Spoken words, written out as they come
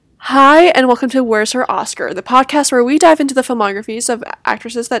Hi, and welcome to Where's Her Oscar, the podcast where we dive into the filmographies of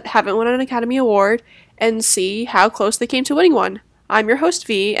actresses that haven't won an Academy Award and see how close they came to winning one. I'm your host,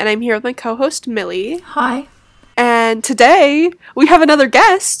 V, and I'm here with my co-host, Millie. Hi. And today, we have another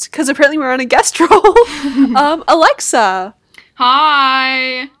guest, because apparently we're on a guest role. Alexa.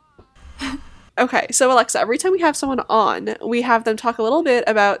 Hi. Okay, so Alexa, every time we have someone on, we have them talk a little bit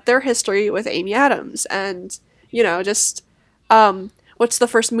about their history with Amy Adams, and, just, what's the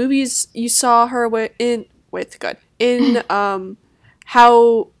first movies you saw her in,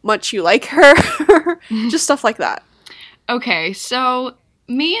 how much you like her, just stuff like that. Okay, so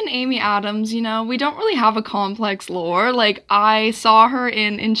me and Amy Adams, we don't really have a complex lore. Like, I saw her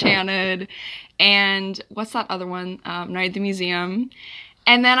in Enchanted, and what's that other one? Night at the Museum.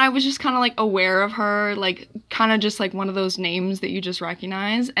 And then I was just kind of, aware of her, kind of just, one of those names that you just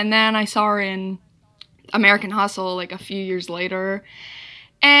recognize. And then I saw her in American Hustle, a few years later.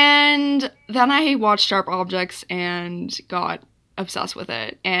 And then I watched Sharp Objects and got obsessed with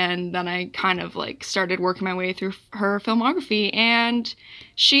it. And then I kind of, started working my way through her filmography. And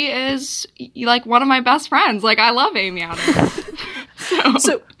she is, one of my best friends. I love Amy Adams.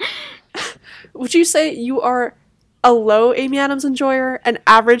 So, would you say you are a low Amy Adams enjoyer, an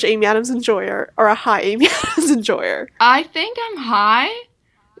average Amy Adams enjoyer, or a high Amy Adams enjoyer? I think I'm high,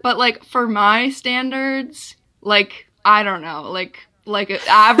 but for my standards, I don't know,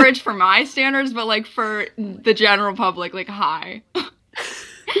 average for my standards, but for the general public, high.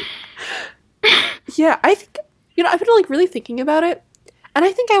 Yeah, I think, I've been really thinking about it, and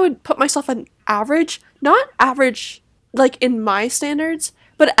I think I would put myself an average, not average in my standards,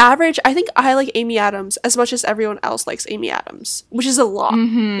 but average. I think I like Amy Adams as much as everyone else likes Amy Adams, which is a lot.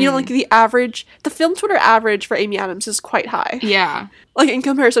 Mm-hmm. The film Twitter average for Amy Adams is quite high. Yeah. In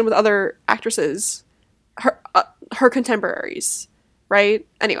comparison with other actresses, her contemporaries, right?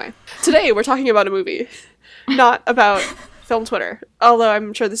 Anyway, today we're talking about a movie, not about film Twitter, although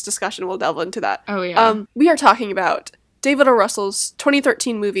I'm sure this discussion will delve into that. Oh, yeah. We are talking about David O. Russell's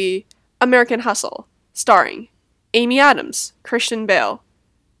 2013 movie, American Hustle, starring Amy Adams, Christian Bale,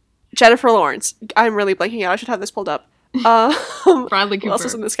 Jennifer Lawrence. I'm really blanking out. I should have this pulled up. Bradley Cooper. Who else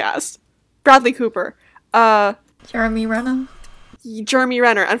is in this cast? Bradley Cooper. Jeremy Renner. Jeremy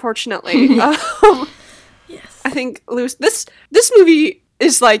Renner, unfortunately. Yes. I think this movie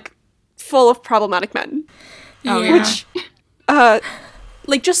is full of problematic men. Oh, Yeah. Which,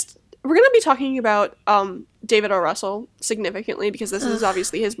 we're gonna be talking about David O. Russell significantly because this is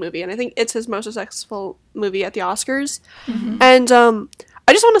obviously his movie, and I think it's his most successful movie at the Oscars. Mm-hmm. And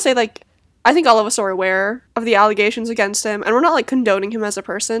I just want to say, I think all of us are aware of the allegations against him, and we're not condoning him as a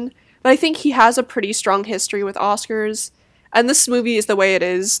person, but I think he has a pretty strong history with Oscars, and this movie is the way it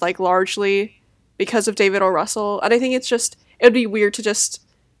is, largely because of David O. Russell, and I think it would be weird to just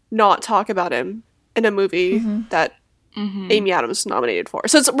not talk about him in a movie that Amy Adams is nominated for.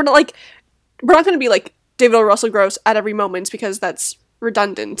 So we're not going to be David O. Russell gross at every moment because that's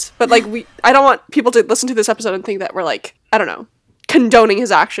redundant. But I don't want people to listen to this episode and think that we're I don't know, condoning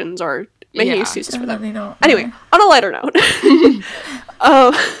his actions or making excuses for them. Definitely not. Anyway, No. on a lighter note,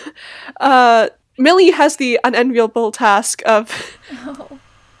 Millie has the unenviable task of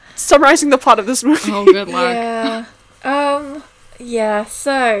summarizing the plot of this movie. Oh, good luck. Yeah.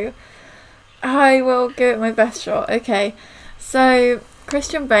 So I will give it my best shot. Okay. So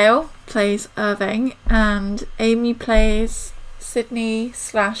Christian Bale plays Irving and Amy plays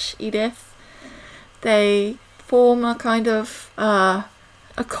Sydney/Edith. They form a kind of a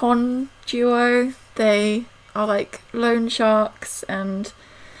con duo. They are loan sharks and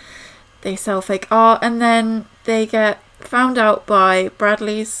they sell fake art, and then they get found out by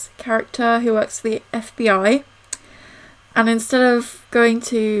Bradley's character who works for the FBI, and instead of going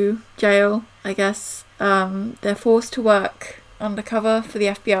to jail, I guess, they're forced to work undercover for the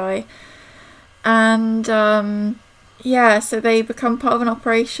FBI, and so they become part of an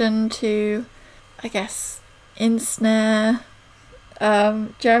operation to, I guess, ensnare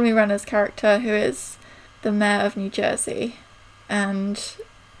Jeremy Renner's character, who is the mayor of New Jersey, and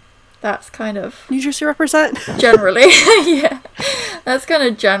that's kind of New Jersey represent. generally yeah, that's kind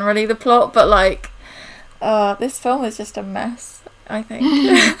of generally the plot, but this film is just a mess, I think.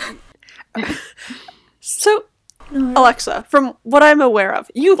 So, No. Alexa, from what I'm aware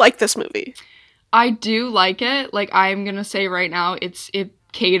of, you like this movie. I do like it. I'm gonna say right now, it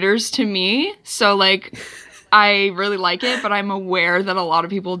caters to me. So, I really like it, but I'm aware that a lot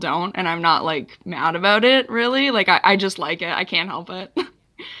of people don't, and I'm not, mad about it, really. I just like it. I can't help it.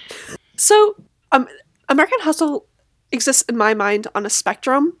 So, American Hustle exists in my mind on a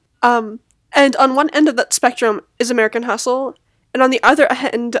spectrum. And on one end of that spectrum is American Hustle, And on the other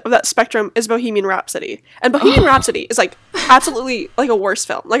end of that spectrum is Bohemian Rhapsody. And Bohemian Rhapsody is, like, absolutely, like, a worse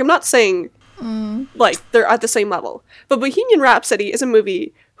film. Like, I'm not saying, like, they're at the same level. But Bohemian Rhapsody is a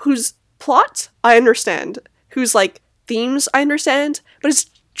movie whose plot I understand, whose, like, themes I understand, but it's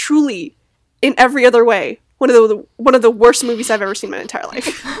truly, in every other way, one of the worst movies I've ever seen in my entire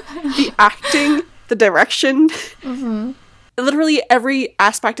life. The acting, the direction, literally every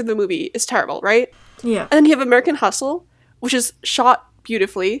aspect of the movie is terrible, right? Yeah. And then you have American Hustle, which is shot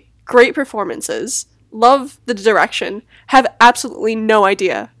beautifully, great performances, love the direction, have absolutely no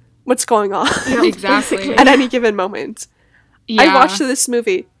idea what's going on Exactly. at any given moment. Yeah. I watched this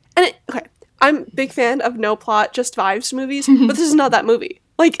movie, and I'm a big fan of no plot, just vibes movies, but this is not that movie.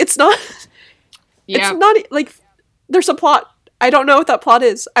 Like, it's not, Yeah. it's not, like, there's a plot. I don't know what that plot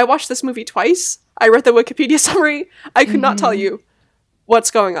is. I watched this movie twice. I read the Wikipedia summary. I could not tell you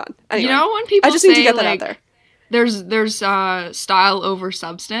what's going on. Anyway, You know when people I just need to say, get that like, out there. there's style over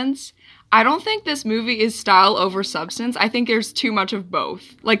substance. I don't think this movie is style over substance. I think there's too much of both.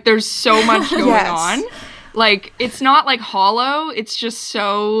 Like, there's so much going Yes. on. Like, it's not, like, hollow. It's just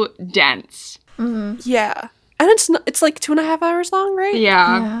so dense. Yeah. And it's like 2.5 hours long, right?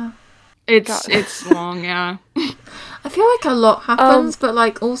 Yeah. Yeah. It's long, yeah. I feel like a lot happens, but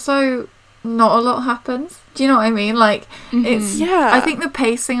like also not a lot happens. Do you know what I mean? Like it's Yeah. I think the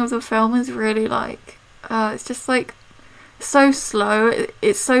pacing of the film is really like it's just like so slow.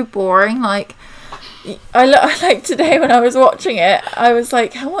 It's so boring. Like like today when I was watching it, I was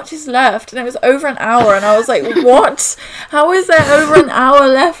like, how much is left? And it was over an hour, and I was like, what? How is there over an hour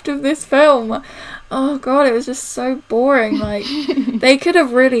left of this film? Oh god, it was just so boring. Like, they could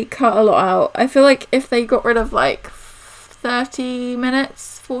have really cut a lot out. I feel like if they got rid of like 30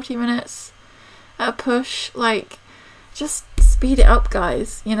 minutes, 40 minutes at a push, like, just speed it up,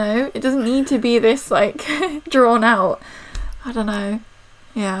 guys, you know? It doesn't need to be this, like, drawn out. I don't know.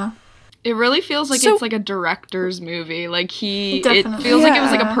 Yeah. It really feels like So- it's like a director's movie. Like, it Definitely. feels like it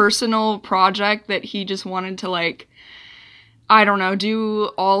was like a Yeah. personal project that he just wanted to, like, I don't know, do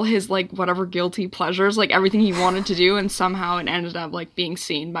all his, like, whatever guilty pleasures, like, everything he wanted to do, and somehow it ended up, like, being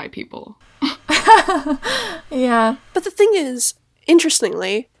seen by people. Yeah. But the thing is,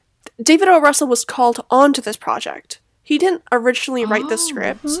 interestingly, David O. Russell was called onto this project. He didn't originally write the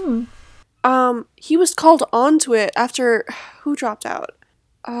script. He was called onto it after who dropped out?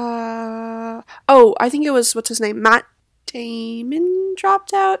 I think it was, what's his name? Matt Damon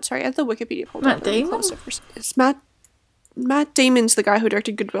dropped out. Sorry, I had the Wikipedia pulled Matt up. Let me Damon? close it first. It's Matt Damon's the guy who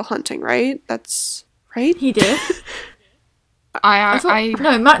directed Good Will Hunting, right? That's right. He did. I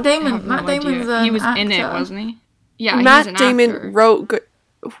No, Matt Damon. have no Matt Damon's idea. an He was in it, actor. wasn't he? Yeah, he's Matt an Damon actor. wrote Good.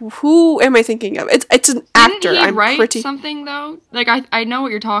 Who am I thinking of? It's an actor. Didn't he I'm write pretty. something, though? Like, I know what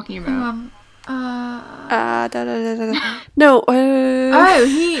you're talking about. No. Oh,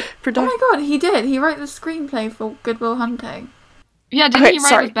 he. Oh Produ- my god, he did. He wrote the screenplay for Good Will Hunting. Yeah, didn't Okay, he write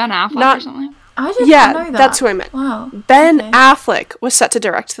sorry. with Ben Affleck or Not- something? I didn't Yeah, know that. that's who I meant. Wow. Ben Okay. Affleck was set to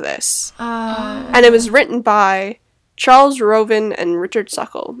direct this, and it was written by Charles Roven and Richard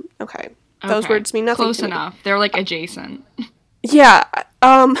Suckle. Okay, those Okay, words mean nothing Close to me. enough. They're, like, adjacent. Yeah,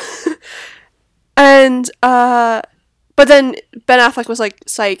 and but then Ben Affleck was like,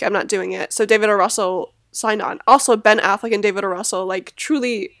 "Psych, I'm not doing it." So David O. Russell signed on. Also, Ben Affleck and David O. Russell, like,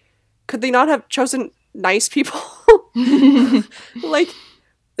 truly, could they not have chosen nice people? Like,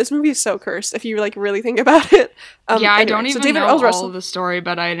 this movie is so cursed if you, like, really think about it. Yeah, I Anyway, don't so even David know O. all Russell- of the story,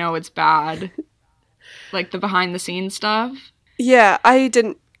 but I know it's bad. Like, the behind-the-scenes stuff. Yeah, I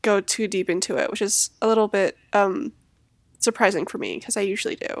didn't go too deep into it, which is a little bit surprising for me because I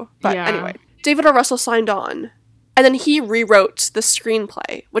usually do. But Yeah. anyway, David O. Russell signed on, and then he rewrote the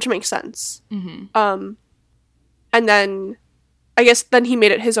screenplay, which makes sense. Mm-hmm. And then I guess then he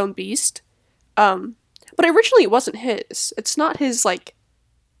made it his own beast. But originally it wasn't his. It's not his, like,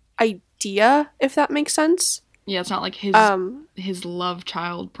 idea, if that makes sense. Yeah, it's not like his love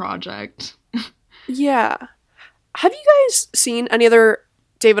child project. Yeah. Have you guys seen any other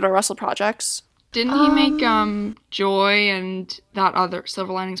David O. Russell projects? Didn't he make Joy and that other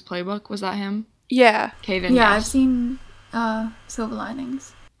Silver Linings Playbook? Was that him? Yeah. Okay, then Yeah, I've yes. seen Silver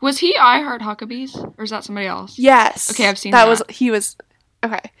Linings. Was he I Heart Huckabees? Or is that somebody else? Yes. Okay, I've seen that. that. He was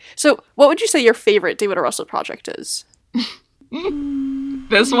okay. So, what would you say your favorite David O. Russell project is?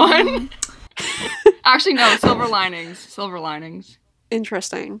 This one? Actually, no, Silver Linings. Silver Linings.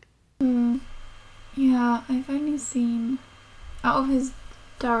 Interesting. Yeah, I've only seen out of his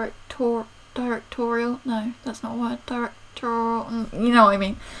directorial. No, that's not a word. Directorial. You know what I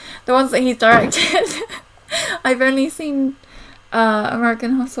mean. The ones that he's directed. I've only seen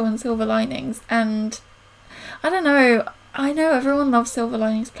American Hustle and Silver Linings, and I don't know. I know everyone loves Silver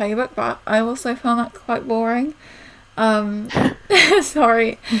Linings Playbook, but I also found that quite boring.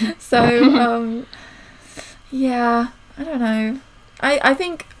 Sorry. So, yeah, I don't know. I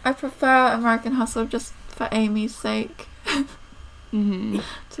think I prefer American Hustle just for Amy's sake, Mm-hmm.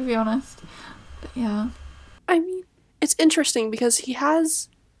 to be honest. But yeah. I mean, it's interesting because he has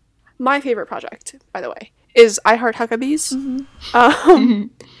my favorite project, by the way, is I Heart Huckabees.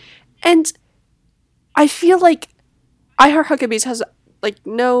 And I feel like I Heart Huckabees has like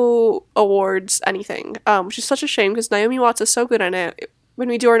no awards, anything, which is such a shame because Naomi Watts is so good in it. When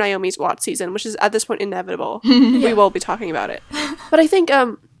we do our Naomi Watts season, which is at this point inevitable, we will be talking about it. But I think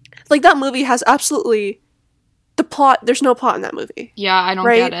like that movie has absolutely the plot. There's no plot in that movie. Yeah, I don't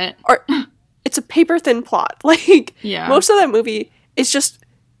right? get it. Or it's a paper thin plot. Like Yeah. most of that movie is just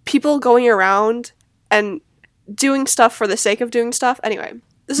people going around and doing stuff for the sake of doing stuff. Anyway,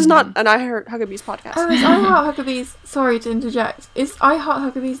 this is not an I Heart Huckabees podcast. Oh, is I Heart Huckabees, sorry to interject, is I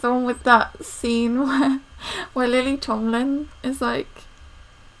Heart Huckabees the one with that scene where Lily Tomlin is like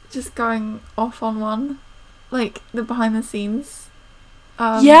just going off on one? Like the behind the scenes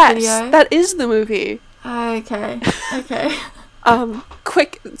Yes, video? that is the movie. Okay.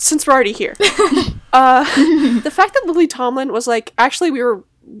 Quick, since we're already here. The fact that Lily Tomlin was like, actually we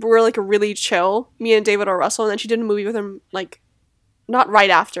were like really chill, me and David O. Russell, and then she did a movie with him like not right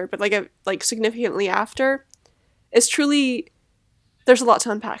after, but like significantly after, is truly, there's a lot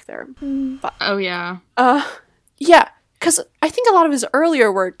to unpack there. But, Oh yeah. yeah, because I think a lot of his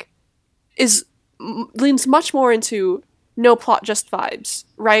earlier work leans much more into no plot, just vibes,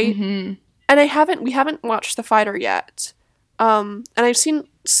 right? Mm-hmm. And we haven't watched The Fighter yet. And I've seen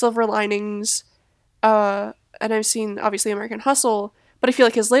Silver Linings, and I've seen, obviously, American Hustle, but I feel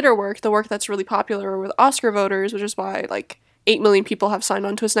like his later work, the work that's really popular with Oscar voters, which is why, like, 8 million people have signed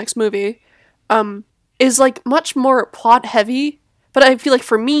on to his next movie, is, like, much more plot-heavy, but I feel like,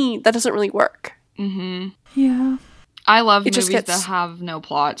 for me, that doesn't really work. Mm-hmm. Yeah. I love It just movies gets- that have no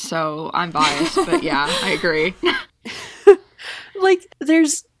plot, so I'm biased, but yeah, I agree. Like,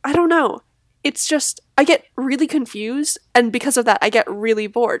 I don't know. It's just, I get really confused, and because of that, I get really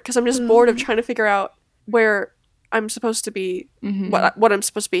bored, because I'm just bored of trying to figure out where I'm supposed to be, what I'm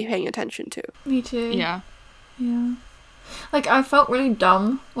supposed to be paying attention to. Me too. Yeah. Yeah. Like, I felt really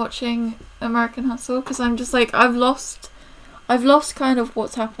dumb watching American Hustle, because I'm just like, I've lost kind of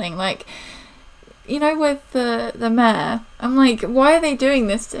what's happening. Like, you know, with the mayor, I'm like, why are they doing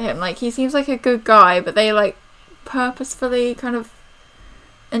this to him? Like, he seems like a good guy, but they, like, purposefully kind of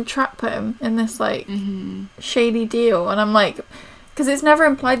entrap him in this, like, shady deal. And I'm like, because it's never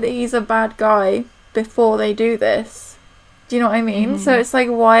implied that he's a bad guy before they do this. Do you know what I mean? So it's like,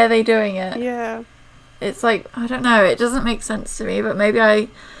 why are they doing it? Yeah. It's like, I don't know, it doesn't make sense to me, but maybe I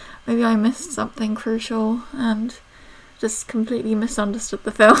missed something crucial and just completely misunderstood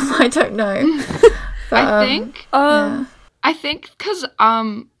the film. I don't know. But, I think because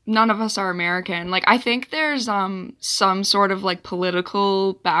none of us are American, like, I think there's some sort of, like,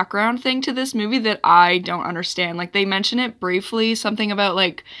 political background thing to this movie that I don't understand. Like, they mention it briefly, something about,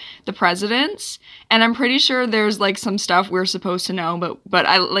 like, the presidents, and I'm pretty sure there's, like, some stuff we're supposed to know, but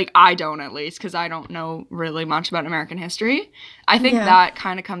I don't, at least, because I don't know really much about American history. I think that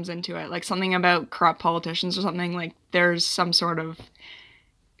kind of comes into it, like, something about corrupt politicians or something. Like, there's some sort of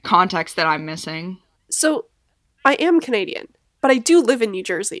context that I'm missing. So, I am Canadian, but I do live in New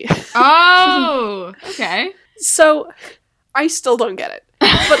Jersey. Oh, okay. So, I still don't get it.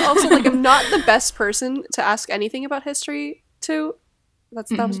 But also, like, I'm not the best person to ask anything about history to. That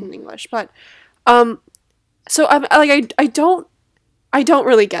was in English, but so I'm like, I don't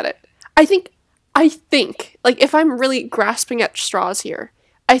really get it. I think like, if I'm really grasping at straws here,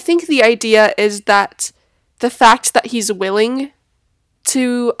 I think the idea is that the fact that he's willing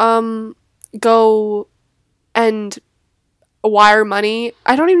to go and wire money,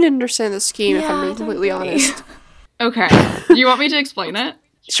 I don't even understand the scheme, if I'm being completely honest. Okay. Do you want me to explain it?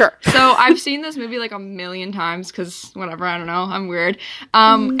 Sure. So I've seen this movie like a million times because whatever, I don't know, I'm weird.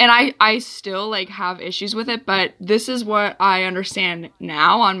 And I still like have issues with it, but this is what I understand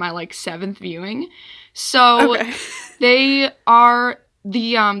now on my like 7th viewing. So they are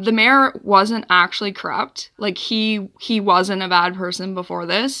the mayor wasn't actually corrupt. Like he wasn't a bad person before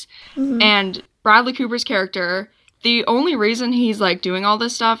this. And Bradley Cooper's character, the only reason he's, like, doing all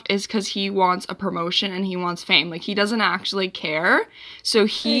this stuff is because he wants a promotion and he wants fame. Like, he doesn't actually care. So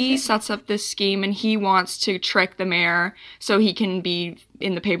he sets up this scheme and he wants to trick the mayor so he can be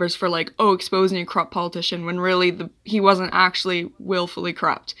in the papers for, like, exposing a corrupt politician, when really he wasn't actually willfully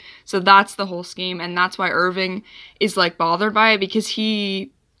corrupt. So that's the whole scheme, and that's why Irving is, like, bothered by it, because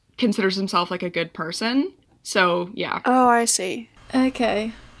he considers himself, like, a good person. So, yeah. Oh, I see.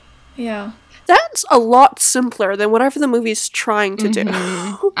 Okay. Yeah. That's a lot simpler than whatever the movie's trying to do.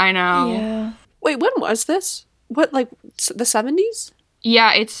 I know. Yeah. Wait, when was this? What, like, the 70s?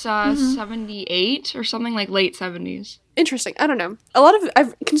 Yeah, it's 78 or something, like late 70s. Interesting. I don't know.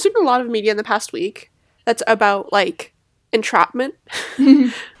 I've consumed a lot of media in the past week that's about, like, entrapment,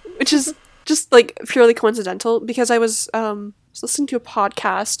 which is just, like, purely coincidental, because I was listening to a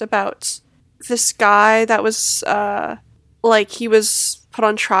podcast about this guy that was, like, he was put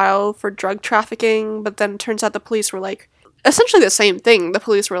on trial for drug trafficking, but then it turns out the police were, like, essentially the same thing. The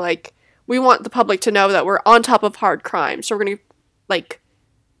police were like, we want the public to know that we're on top of hard crime, so we're gonna, like,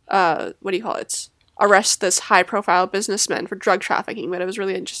 what do you call it? Arrest this high-profile businessman for drug trafficking, but it was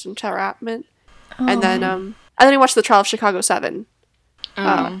really just entrapment. Oh. And then I watched The Trial of Chicago 7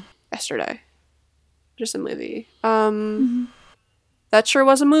 Um, yesterday. Just a movie. That sure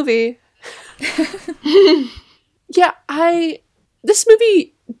was a movie. Yeah, this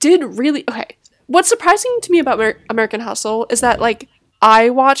movie did really... Okay, what's surprising to me about American Hustle is that, like, I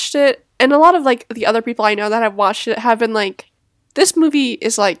watched it, and a lot of, like, the other people I know that have watched it have been like, this movie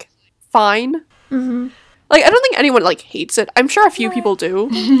is, like, fine. Mm-hmm. Like, I don't think anyone, like, hates it. I'm sure a few people do,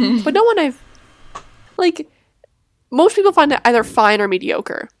 but no one like, most people find it either fine or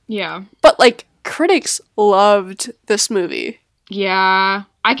mediocre. yeah. But, like, critics loved this movie. Yeah,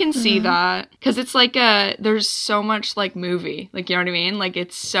 I can see that. Because it's like there's so much, like, movie. Like, you know what I mean? Like,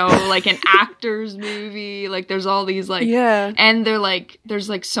 it's so, like, an actor's movie. Like, there's all these, like... Yeah. And they're, like, there's,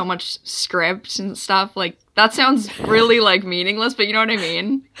 like, so much script and stuff. Like, that sounds really, like, meaningless, but you know what I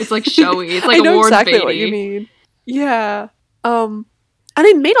mean? It's, like, showy. It's, like, I know awards exactly baity. what you mean. Yeah. And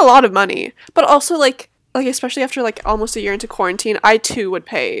it made a lot of money. But also, like, especially after, like, almost a year into quarantine, I, too, would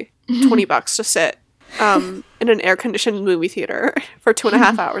pay $20 to sit in an air-conditioned movie theater for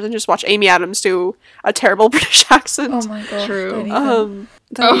 2.5 hours and just watch Amy Adams do a terrible British accent. Oh my god. True. Don't even.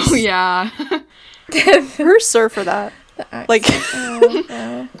 That Oh, was yeah. The her for that. accent. Like, Oh,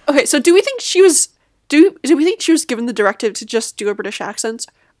 wow. okay, so do we think she was do we think she was given the directive to just do a British accent,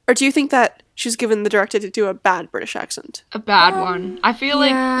 or do you think that she was given the directive to do a bad British accent? A bad one. I feel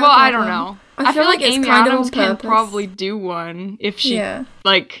like... yeah, Well, I bad don't one. know. I feel like it's Amy kind of Adams on can purpose. probably do one if she, Yeah.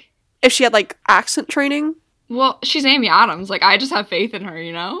 like... If she had, like, accent training Well, she's Amy Adams. Like, I just have faith in her,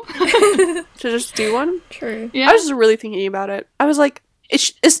 you know? to just do one? True. Yeah. I was just really thinking about it. I was like,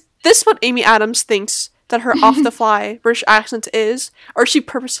 is this what Amy Adams thinks that her off-the-fly British accent is, or is she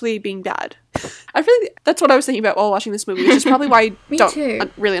purposely being bad? I feel like that's what I was thinking about while watching this movie, which is probably why I Me don't too.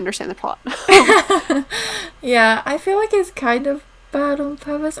 really understand the plot. Yeah, I feel like it's kind of bad on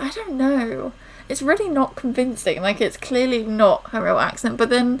purpose. I don't know. It's really not convincing. Like, it's clearly not her real accent. But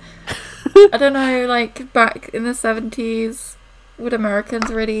then, I don't know, like, back in the 70s, would Americans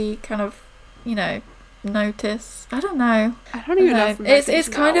really kind of, you know, notice? I don't know. I don't even know. If It's Americans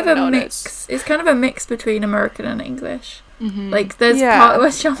kind know of and a notice. mix. It's kind of a mix between American and English. Mhm. Like, there's Yeah. part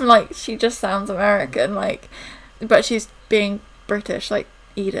where I'm like, she just sounds American, like, but she's being British, like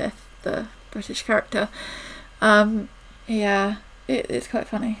Edith, the British character. Yeah, it's quite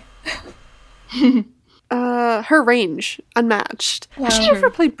funny. Her range unmatched. Has she Wow. ever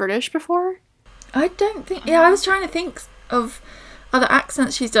played British before? I don't think. Yeah, I was trying to think of other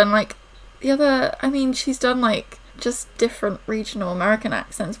accents she's done. Like I mean, she's done like just different regional American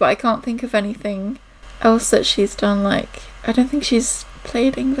accents, but I can't think of anything else that she's done. Like, I don't think she's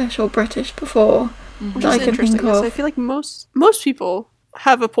played English or British before Which that I is can interesting. think Because I of. feel like most people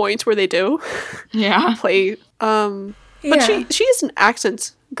have a point where they do Yeah. play. But Yeah. she's an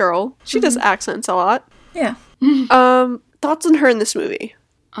accent girl. She does accents a lot. Yeah. Thoughts on her in this movie?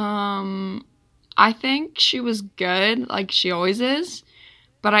 I think she was good, like she always is,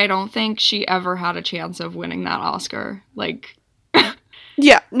 but I don't think she ever had a chance of winning that Oscar. Like,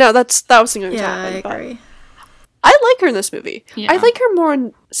 Yeah, no, that was something Yeah, that I happened. But agree. I like her in this movie. Yeah. I like her more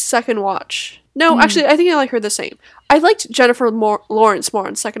on second watch. No, actually, I think I like her the same. I liked Jennifer Lawrence more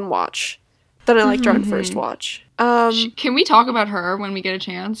on second watch than I liked her on first watch. can we talk about her when we get a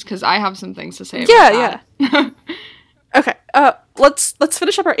chance? Because I have some things to say Yeah, about that. Okay, let's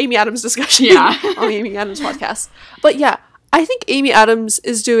finish up our Amy Adams discussion Yeah. on the Amy Adams podcast. But yeah, I think Amy Adams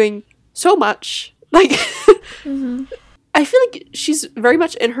is doing so much. Like, I feel like she's very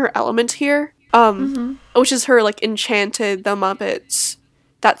much in her element here. Which is her, like, Enchanted, The Muppets,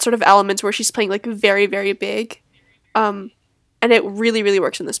 that sort of element where she's playing, like, very, very big. And it really, really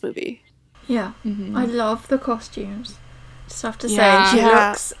works in this movie. Yeah. I love the costumes. Just have to Yeah. say, she Yeah.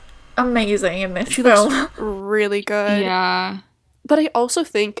 looks amazing in this She film. looks really good. Yeah. But I also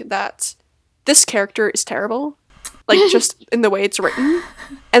think that this character is terrible. like just in the way it's written,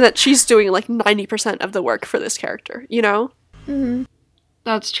 and that she's doing like 90% of the work for this character, you know? Mm-hmm.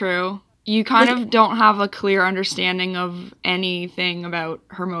 That's true. You kind of don't have a clear understanding of anything about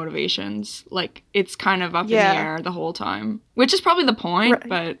her motivations. Like, it's kind of up in the air the whole time. Which is probably the point, Right.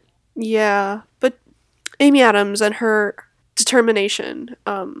 but... Yeah, but Amy Adams and her determination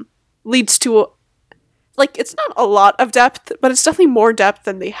leads to, like, it's not a lot of depth, but it's definitely more depth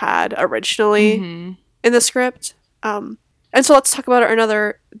than they had originally in the script. And so let's talk about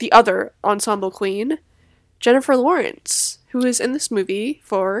the other ensemble queen, Jennifer Lawrence, who is in this movie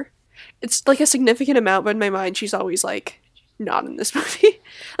for... It's, like, a significant amount, but in my mind, she's always, like, not in this movie.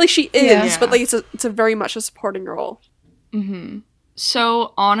 Like, she is, but, like, it's a very much a supporting role. Mm-hmm.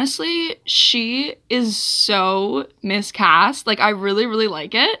 So, honestly, she is so miscast. Like, I really, really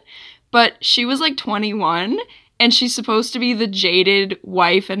like it. But she was, like, 21, and she's supposed to be the jaded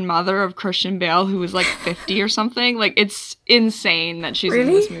wife and mother of Christian Bale, who was, like, 50 or something. Like, it's insane that she's in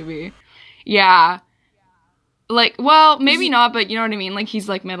this movie. Yeah. Like, well, maybe not, but you know what I mean? Like, he's,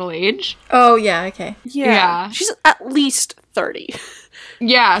 like, middle-aged. Oh, yeah, okay. Yeah. She's at least 30.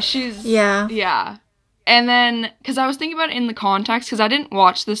 Yeah, she's... Yeah. Yeah. And then, because I was thinking about it in the context, because I didn't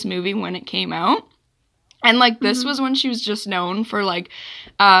watch this movie when it came out. And, like, this was when she was just known for, like,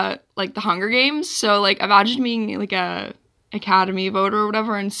 the Hunger Games. So, like, imagine being, like, a Academy voter or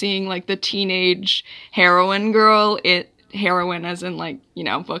whatever and seeing, like, the teenage heroine girl, heroine as in, like, you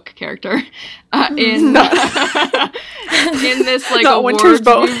know, book character, in this, like, awards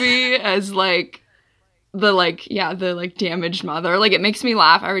movie as, like, the damaged mother. Like, it makes me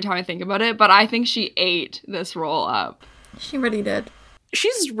laugh every time I think about it, but I think she ate this role up. She really did.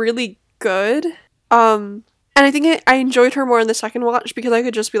 She's really good. And I think I enjoyed her more in the second watch because I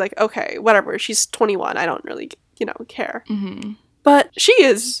could just be like, okay, whatever, she's 21, I don't really, care. Mm-hmm. But she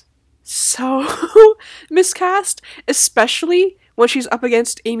is so miscast, especially when she's up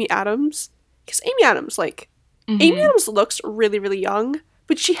against Amy Adams. Because Amy Adams, Amy Adams looks really, really young,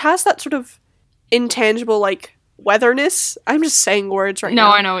 but she has that sort of intangible, like, weatherness. I'm just saying words right now.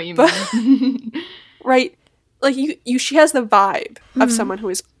 No, I know what you mean. Right? Like, she has the vibe of someone who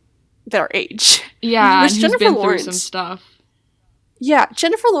is their age. Yeah, and Jennifer been Lawrence, through some stuff. Yeah,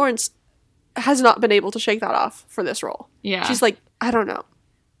 Jennifer Lawrence has not been able to shake that off for this role. Yeah. She's like, I don't know.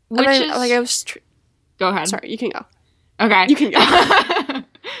 Which Go ahead. Sorry, you can go. Okay. You can go.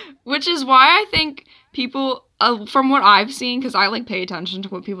 Which is why I think people, from what I've seen, because I, like, pay attention to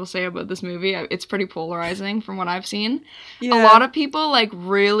what people say about this movie, it's pretty polarizing from what I've seen. Yeah. A lot of people, like,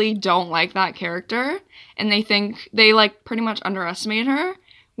 really don't like that character, and they think they, like, pretty much underestimate her,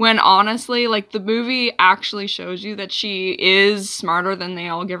 when honestly, like, the movie actually shows you that she is smarter than they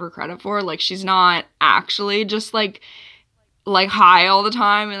all give her credit for. Like, she's not actually just, like high all the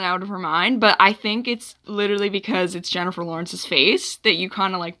time and out of her mind, but I think it's literally because it's Jennifer Lawrence's face that you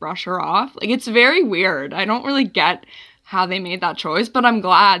kind of, like, brush her off. Like, it's very weird. I don't really get how they made that choice, but I'm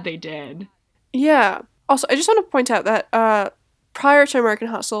glad they did. Yeah. Also, I just want to point out that prior to American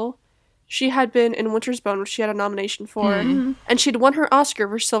Hustle, she had been in Winter's Bone, which she had a nomination for, and she'd won her Oscar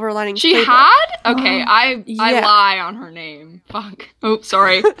for Silver Linings She Playbook. had? Okay, I lie on her name. Fuck. Oops,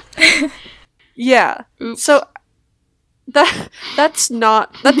 sorry. Yeah. Oops. So that's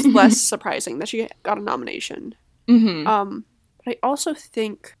less surprising that she got a nomination. Mm-hmm. But I also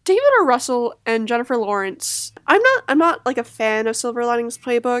think David O. Russell and Jennifer Lawrence, I'm not like a fan of Silver Linings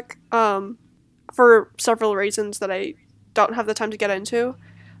Playbook, for several reasons that I don't have the time to get into.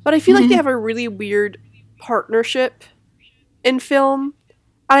 But I feel like they have a really weird partnership in film.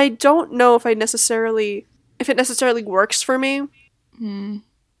 I don't know if it necessarily works for me.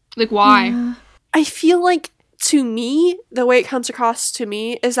 Like, why? Yeah. I feel like, to me, the way it comes across to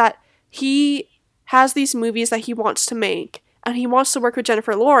me is that he has these movies that he wants to make, and he wants to work with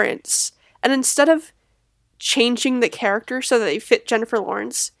Jennifer Lawrence, and instead of changing the character so that they fit Jennifer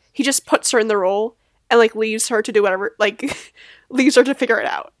Lawrence, he just puts her in the role and, like, leaves her to do whatever, like, leaves her to figure it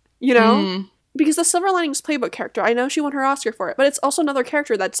out, you know? Because the Silver Linings Playbook character, I know she won her Oscar for it, but it's also another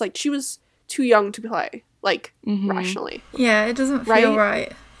character that's, like, she was too young to play, like, rationally. Yeah, it doesn't feel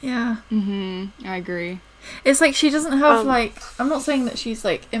right. Yeah. I agree. It's like she doesn't have, like, I'm not saying that she's,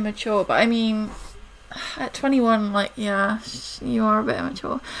 like, immature, but I mean, at 21, like, yeah, you are a bit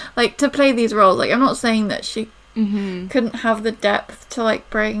immature. Like, to play these roles, like, I'm not saying that she couldn't have the depth to, like,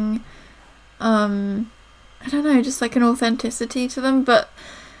 bring, I don't know, just, like, an authenticity to them, but,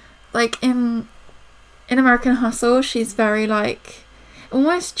 like, in American Hustle, she's very, like,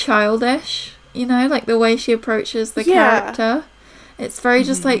 almost childish, you know, like, the way she approaches the character. It's very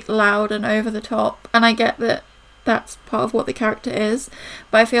just, like, loud and over the top, and I get that that's part of what the character is,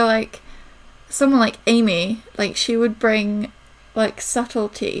 but I feel like someone like Amy, like she would bring like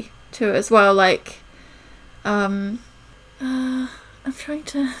subtlety to it as well. Like, I'm trying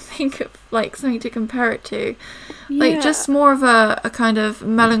to think of like something to compare it to, like just more of a kind of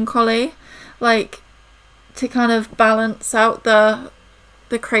melancholy, like to kind of balance out the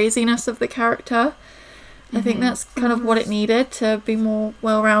craziness of the character. I think that's kind of what it needed to be more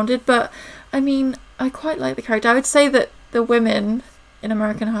well-rounded. But I mean, I quite like the character. I would say that the women in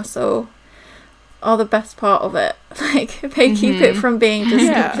American Hustle are the best part of it. Like, they keep it from being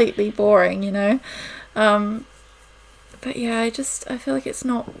just completely boring, you know? But yeah, I feel like it's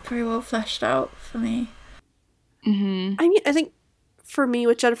not very well fleshed out for me. I mean, I think for me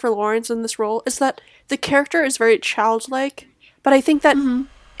with Jennifer Lawrence in this role is that the character is very childlike, but I think that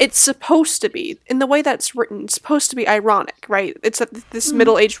it's supposed to be, in the way that it's written, it's supposed to be ironic, right? It's that this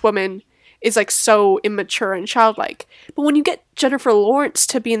middle-aged woman is like so immature and childlike. But when you get Jennifer Lawrence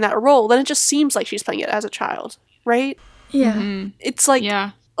to be in that role, then it just seems like she's playing it as a child, right? Yeah. It's like,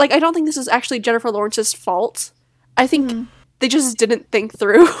 like I don't think this is actually Jennifer Lawrence's fault. I think they just didn't think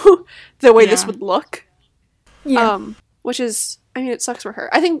through the way this would look. Yeah. Which is, I mean, it sucks for her.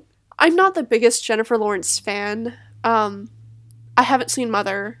 I think I'm not the biggest Jennifer Lawrence fan. I haven't seen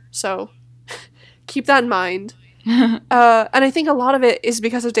Mother, so keep that in mind. And I think a lot of it is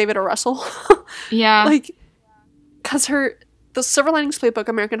because of David O. Russell. Like, because the Silver Linings Playbook,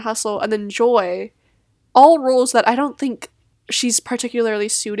 American Hustle, and then Joy, all roles that I don't think she's particularly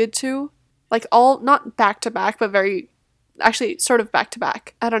suited to. Like, all, not back-to-back, but actually, sort of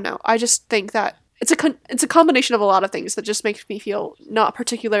back-to-back. I don't know. I just think that it's a combination of a lot of things that just makes me feel not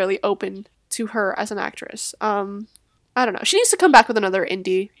particularly open to her as an actress. I don't know. She needs to come back with another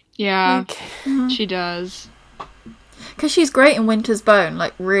indie. Yeah, she does. Because she's great in Winter's Bone,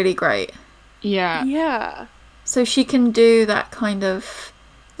 like, really great. Yeah. Yeah. So she can do that kind of,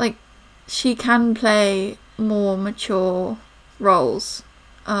 like, she can play more mature roles.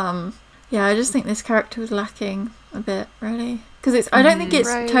 Yeah, I just think this character was lacking a bit, really. Because I don't think it's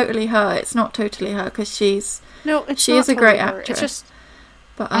totally her. It's not totally her, because she is a great actress. It's just,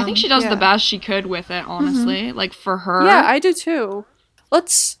 but, I think she does the best she could with it, honestly. Like, for her. Yeah, I do too.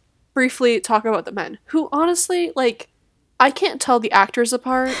 Let's briefly talk about the men, who honestly, like, I can't tell the actors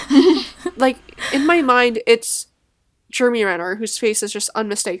apart. Like, in my mind, it's Jeremy Renner, whose face is just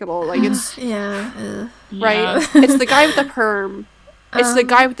unmistakable. Like, it's... Right? It's the guy with the perm. It's the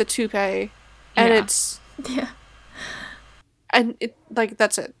guy with the toupee. And it's... Yeah. And, it like,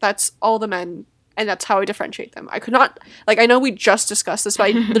 that's it. That's all the men. And that's how I differentiate them. I could not... Like, I know we just discussed this, but I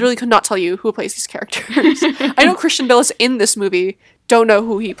literally could not tell you who plays these characters. I know Christian Bale is in this movie. Don't know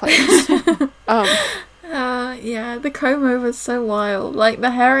who he plays. Yeah, the comb-over is so wild. Like,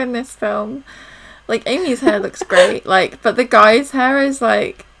 the hair in this film, like, Amy's hair looks great, like, but the guy's hair is,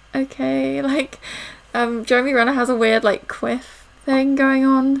 like, okay, like, Jeremy Renner has a weird, like, quiff thing going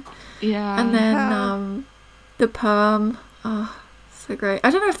on. Yeah. And then, the perm, so great. I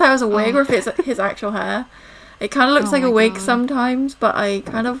don't know if that was a wig or if it's his actual hair. It kind of looks like a wig sometimes, but I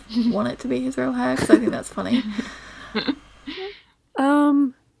kind of want it to be his real hair, because I think that's funny.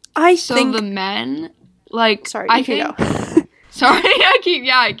 I so think... the men... Like, sorry, I think... Sorry,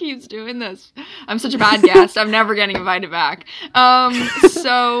 it keeps doing this. I'm such a bad guest. I'm never getting invited back.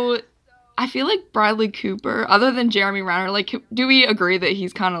 So I feel like Bradley Cooper, other than Jeremy Renner, like, do we agree that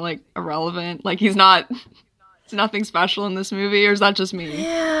he's kind of, like, irrelevant? Like, he's nothing special in this movie, or is that just me?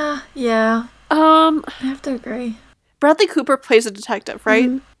 Yeah. I have to agree. Bradley Cooper plays a detective, right?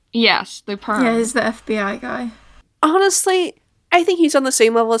 Mm-hmm. Yes, the perm. Yeah, he's the FBI guy. Honestly, I think he's on the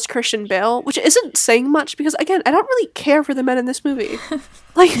same level as Christian Bale, which isn't saying much because, again, I don't really care for the men in this movie.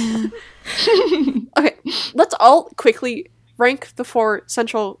 Like, okay, let's all quickly rank the 4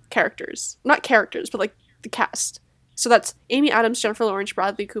 central characters. Not characters, but, like, the cast. So that's Amy Adams, Jennifer Lawrence,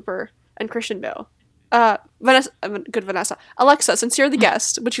 Bradley Cooper, and Christian Bale. Vanessa. Alexa, since you're the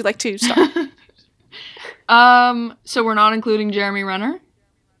guest, would you like to start? So we're not including Jeremy Renner?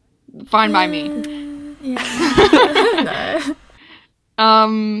 Fine by me. Yeah.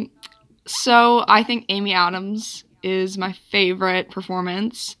 No. So I think Amy Adams is my favorite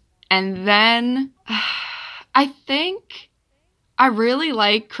performance. And then I think I really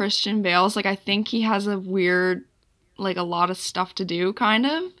like Christian Bale's. Like, I think he has a weird, like, a lot of stuff to do, kind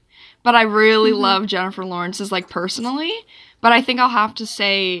of. But I really love Jennifer Lawrence's, like, personally. But I think I'll have to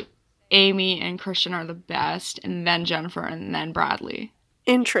say Amy and Christian are the best, and then Jennifer, and then Bradley.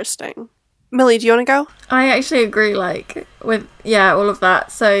 Interesting. Millie, do you want to go? I actually agree, like, with, all of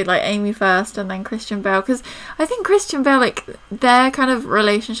that. So, like, Amy first and then Christian Bale. Because I think Christian Bale, like, their kind of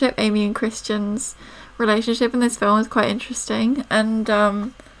relationship, Amy and Christian's relationship in this film is quite interesting.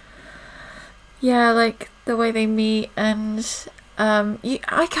 And, Yeah, like the way they meet, and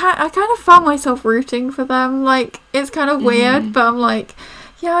I kind of found myself rooting for them. Like, it's kind of weird, but I'm like,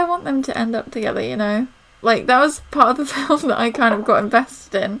 yeah, I want them to end up together, you know? Like, that was part of the film that I kind of got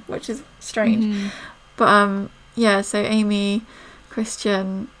invested in, which is strange. But yeah, so Amy,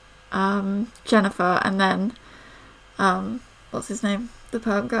 Christian, Jennifer, and then what's his name? The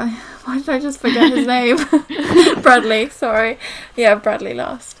perm guy. Why did I just forget his name? Bradley, sorry. Yeah, Bradley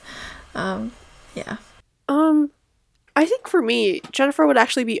last. Yeah. I think for me, Jennifer would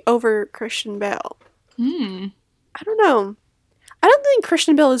actually be over Christian Bale. I don't know. I don't think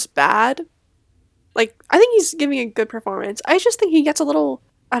Christian Bale is bad. Like, I think he's giving a good performance. I just think he gets a little,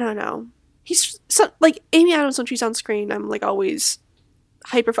 I don't know. He's like Amy Adams when she's on screen. I'm like always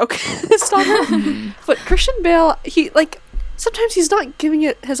hyper focused on her. But Christian Bale, he like sometimes he's not giving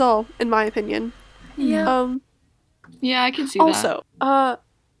it his all, in my opinion. Yeah. Yeah, I can see also, that.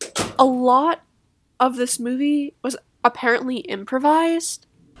 A lot of this movie was apparently improvised.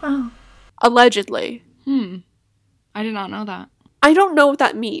 Wow. Allegedly. I did not know that. I don't know what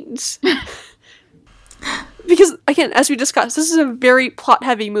that means. Because, again, as we discussed, this is a very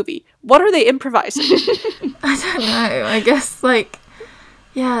plot-heavy movie. What are they improvising? I don't know. I guess, like,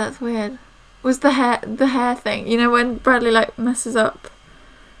 yeah, that's weird. Was the hair thing? You know, when Bradley, like, messes up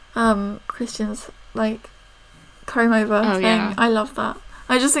Christian's, like, comb-over thing? Yeah. I love that.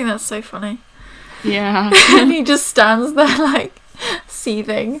 I just think that's so funny. Yeah. And he just stands there, like,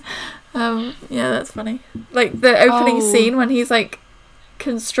 seething. Yeah, that's funny. Like, the opening scene when he's, like,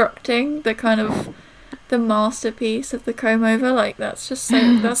 constructing the kind of the masterpiece of the comb over, like, that's just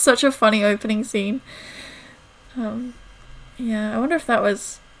so that's such a funny opening scene. Yeah, I wonder if that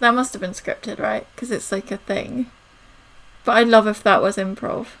must have been scripted, right? Because it's like a thing. But I'd love if that was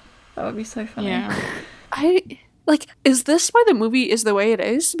improv. That would be so funny. Yeah. Is this why the movie is the way it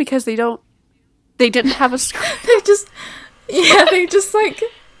is? Because they didn't have a script. they just like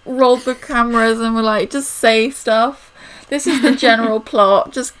rolled the cameras and were like, just say stuff. This is the general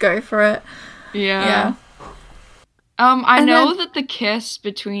plot. Just go for it. Yeah. I know that the kiss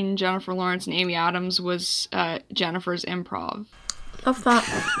between Jennifer Lawrence and Amy Adams was Jennifer's improv. Love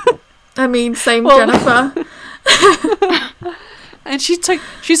that. I mean, same Jennifer. And she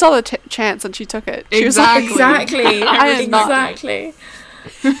saw the chance and she took it. She Exactly. was like, Exactly.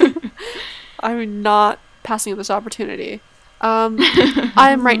 I'm not passing up this opportunity. I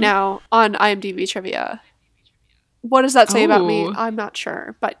am right now on IMDb trivia. What does that say about me? I'm not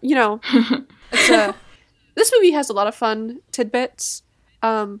sure, but you know, this movie has a lot of fun tidbits.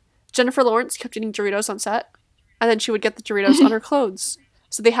 Jennifer Lawrence kept eating Doritos on set, and then she would get the Doritos on her clothes.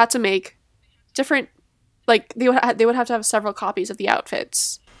 So they had to make different, like they would have to have several copies of the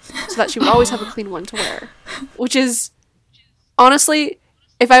outfits, so that she would always have a clean one to wear. Which is, honestly,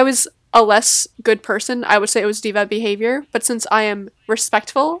 if I was a less good person, I would say it was diva behavior. But since I am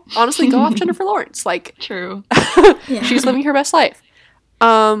respectful, honestly, go off Jennifer Lawrence. Like, True. She's living her best life.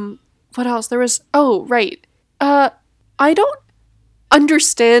 What else? There was... Oh, right. I don't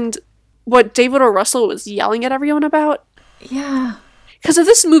understand what David O. Russell was yelling at everyone about. Yeah. Because if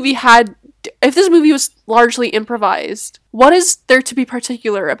this movie was largely improvised, what is there to be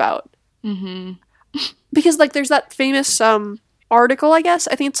particular about? Because, like, there's that famous, article, I guess.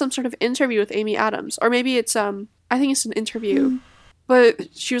 I think it's some sort of interview with Amy Adams. Or maybe it's, I think it's an interview. But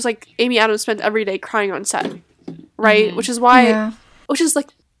she was like, Amy Adams spent every day crying on set. Right? Which is why... Which is, like,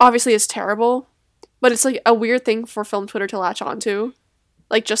 obviously is terrible. But it's, like, a weird thing for film Twitter to latch onto.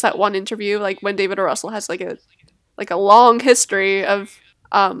 Like, just that one interview. Like, when David O. Russell has, like a long history of,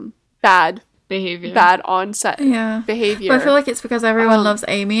 bad behavior. Bad on-set behavior. But I feel like it's because everyone loves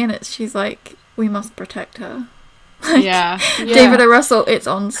Amy and she's like, we must protect her. Like, David O. Russell, it's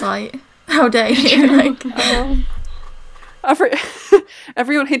on site. How dare you? Like,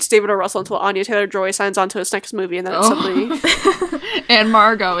 everyone hates David O. Russell until Anya Taylor-Joy signs on to his next movie, and then it's suddenly... And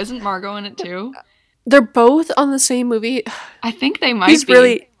Margot. Isn't Margot in it too? They're both on the same movie. I think they might be.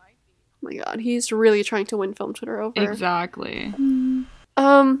 Really... Oh my god, he's really trying to win film Twitter over. Exactly.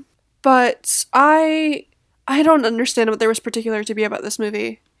 But I don't understand what there was particular to be about this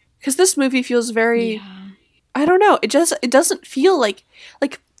movie. Because this movie feels very... Yeah. I don't know. It doesn't feel like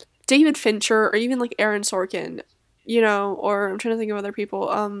David Fincher or even like Aaron Sorkin, you know, or I'm trying to think of other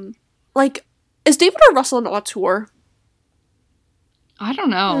people. Like, is David O. Russell an auteur? I don't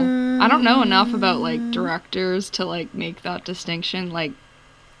know. I don't know enough about like directors to like make that distinction. Like,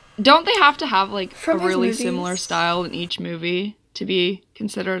 don't they have to have like a really similar style in each movie to be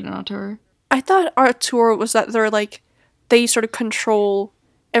considered an auteur? I thought auteur was that they sort of control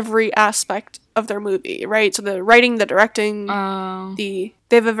every aspect of their movie, right? So the writing, the directing, they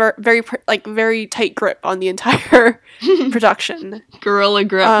have a very tight grip on the entire production. Gorilla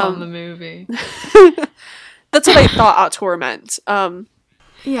grip on the movie. That's what I thought auteur meant.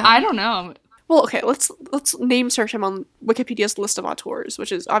 Yeah. I don't know. Well, okay, let's name search him on Wikipedia's list of auteurs,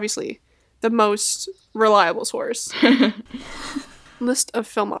 which is obviously the most reliable source. List of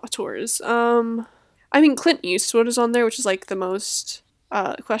film auteurs. I mean, Clint Eastwood is on there, which is like the most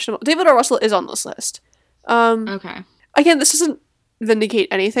questionable. David O. Russell is on this list. Okay. Again, this doesn't vindicate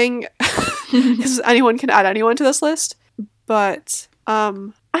anything because anyone can add anyone to this list. But I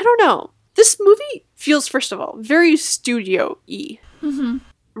don't know. This movie feels, first of all, very studio-y,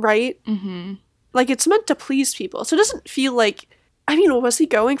 right? Mm-hmm. Like, it's meant to please people. So it doesn't feel like... I mean, was he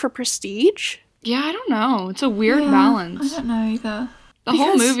going for prestige? Yeah, I don't know. It's a weird Yeah, balance. I don't know either. The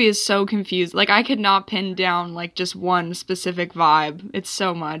whole Because- movie is so confused. Like, I could not pin down, like, just one specific vibe. It's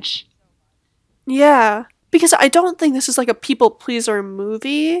so much. Yeah. Because I don't think this is like a people-pleaser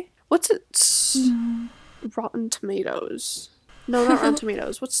movie. What's it? Rotten Tomatoes. No, not Rotten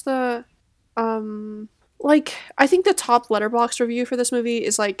Tomatoes. What's the... Like, I think the top Letterboxd review for this movie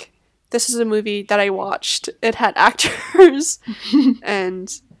is like, this is a movie that I watched. It had actors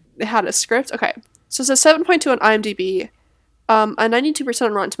and it had a script. Okay. So it's a 7.2 on IMDb, a 92%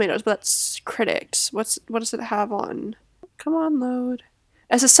 on Rotten Tomatoes, but that's critics. What does it have on? Come on, load.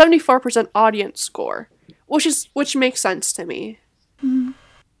 It's a 74% audience score, which makes sense to me.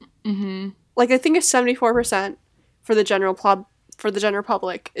 Mm-hmm. Like, I think a 74% for the general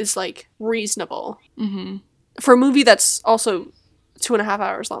public is like reasonable Mm-hmm. for a movie that's also 2.5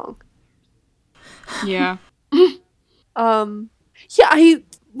 hours long. Yeah. Yeah, I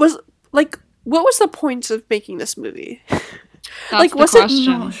was like, what was the point of making this movie? That's Like, the was it-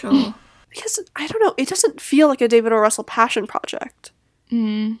 question. Not sure. Because I don't know, it doesn't feel like a David O. Russell passion project,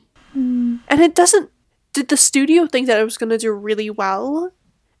 Mm. and it doesn't. Did the studio think that it was going to do really well?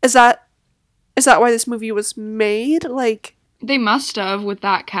 Is that why this movie was made? Like, They must have with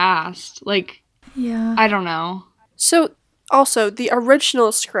that cast. Like, Yeah. I don't know. so also the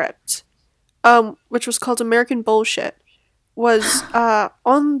original script, which was called American Bullshit, was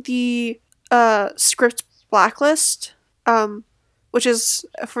on the script blacklist, which is,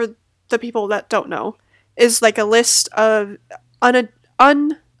 for the people that don't know, is like a list of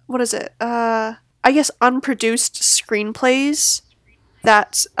unproduced screenplays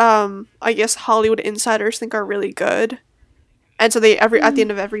that I guess Hollywood insiders think are really good, and so they at the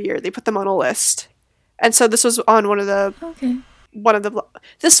end of every year they put them on a list, and so this was on Okay.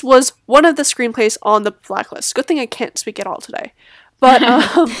 this was one of the screenplays on the blacklist. Good thing I can't speak at all today, but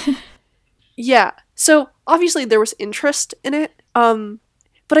yeah. So obviously there was interest in it,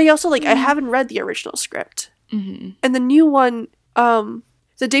 but I also I haven't read the original script. Mm-hmm. And the new one,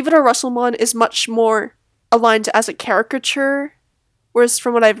 the David O. Russell one is much more aligned as a caricature, whereas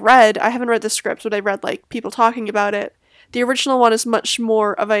from what I've read, I haven't read the script, but I read people talking about it. The original one is much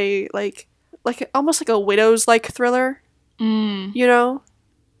more of a almost like a Widows thriller, Mm. you know,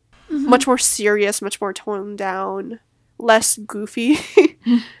 much more serious, much more toned down, less goofy.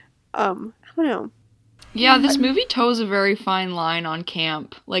 I don't know. Yeah, this movie toes a very fine line on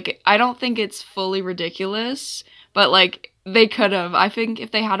camp. Like, I don't think it's fully ridiculous, but they could have. I think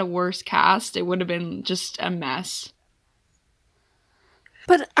if they had a worse cast, it would have been just a mess.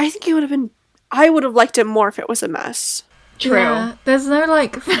 But I think it would have been. I would have liked it more if it was a mess. True. Yeah, there's no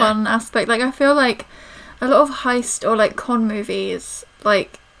fun aspect. I feel like a lot of heist or con movies,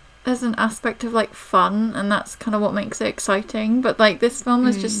 there's an aspect of fun, and that's kind of what makes it exciting. But this film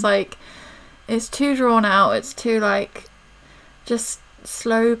is just it's too drawn out. It's too just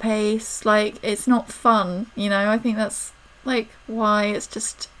slow pace. It's not fun. I think that's why it's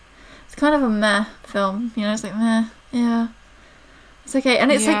kind of a meh film. It's meh. Yeah. It's okay,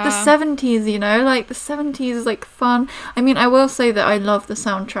 and it's the Yeah. 70s, the 70s is fun. I mean, I will say that I love the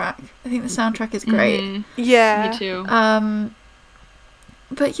soundtrack. I think the soundtrack is great. Mhm. Yeah. Me too.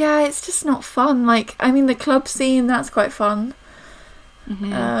 But yeah, it's just not fun. I mean, the club scene, that's quite fun.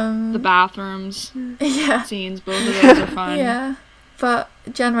 The bathrooms Yeah. scenes, both of those are fun. Yeah. But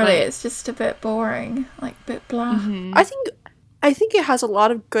generally, Like- it's just a bit boring, a bit blah. Mhm. I think it has a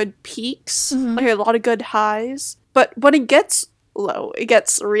lot of good peaks, Mhm. a lot of good highs. But when it gets low, it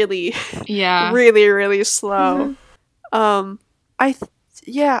gets really, Yeah. really, really slow. I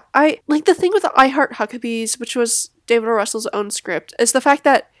the thing with I Heart Huckabees, which was David O. Russell's own script, is the fact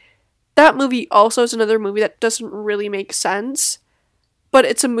that that movie also is another movie that doesn't really make sense, but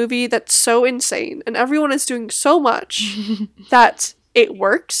it's a movie that's so insane and everyone is doing so much that it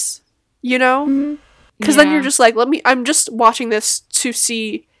works, you know? Mhm. Because then Yeah. you're just I'm just watching this to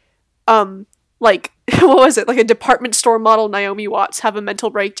see like what was it? Like a department store model Naomi Watts have a mental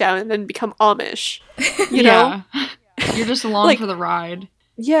breakdown and then become Amish. You know? Yeah. You're just along Like- for the ride.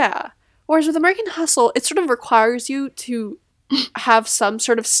 Yeah. Whereas with American Hustle, it sort of requires you to have some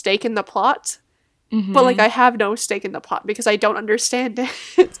sort of stake in the plot. Mhm. But like I have no stake in the plot because I don't understand it.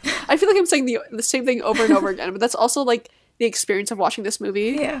 I feel like I'm saying the same thing over and over again, but that's also like the experience of watching this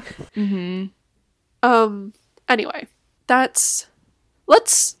movie. Yeah. Mhm. Anyway, let's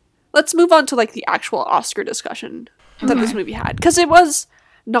move on to like the actual Oscar discussion that this Okay. movie had, because it was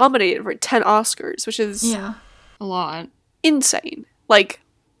nominated for 10 Oscars, which is Yeah. A lot. insane. Like,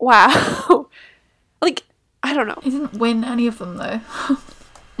 wow. Like, I don't know. He didn't win any of them though.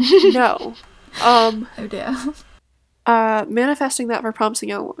 No. Oh dear. Manifesting that for Promising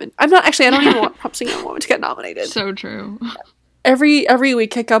Young Woman. I don't even want Promising Young Woman to get nominated. So true. Every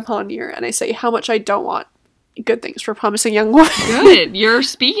week I come on here and I say how much I don't want good things for Promising Young Woman. Good. You're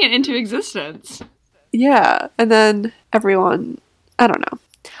speaking it into existence. Yeah, and then everyone, I don't know.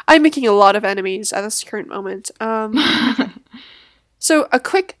 I'm making a lot of enemies at this current moment. So a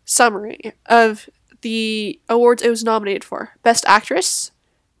quick summary of the awards it was nominated for. Best Actress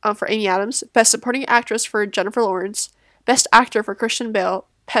for Amy Adams, Best Supporting Actress for Jennifer Lawrence, Best Actor for Christian Bale,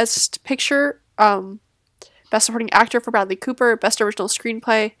 Best Picture, Best Supporting Actor for Bradley Cooper, Best Original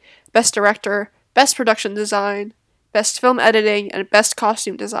Screenplay, Best Director, Best Production Design, Best Film Editing, and Best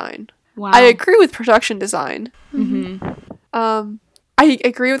Costume Design. Wow. I agree with production design. Mhm. I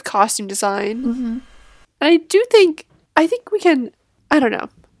agree with costume design. Mm-hmm. And I think we can, I don't know.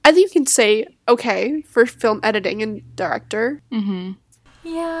 I think you can say okay for film editing and director. Mhm.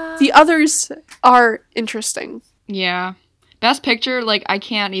 Yeah. The others are interesting. Yeah. Best picture, like I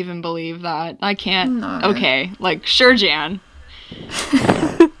can't even believe that. I can't. No. Okay, like sure, Jan.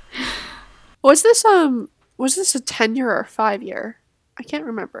 Was this a 10-year or a 5-year? I can't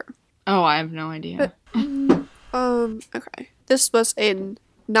remember. Oh, I have no idea. Okay. This was a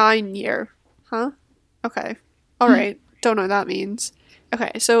 9-year. Huh? Okay. All right. Don't know what that means.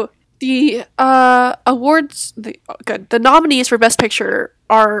 Okay, so the awards, the nominees for Best Picture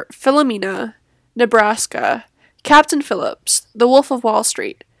are Philomena, Nebraska, Captain Phillips, The Wolf of Wall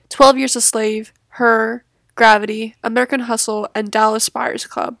Street, 12 Years a Slave, Her, Gravity, American Hustle, and Dallas Buyers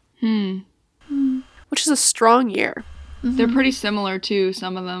Club, which is a strong year. They're pretty similar too,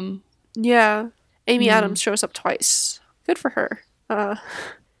 some of them. Yeah. Amy Adams shows up twice. Good for her.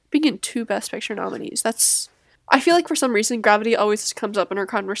 Being in 2 Best Picture nominees. I feel like for some reason Gravity always comes up in our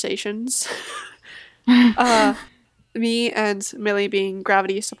conversations. Me and Millie being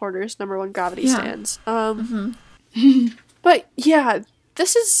Gravity supporters, number 1 Gravity Yeah. stands. But yeah,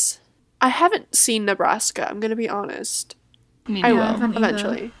 I haven't seen Nebraska, I'm gonna be honest. Me I neither. will haven't either.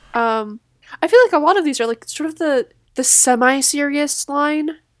 eventually. I feel like a lot of these are like sort of the semi-serious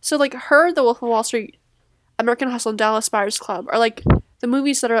line. So like Her, The Wolf of Wall Street, American Hustle, and Dallas Buyers Club are like the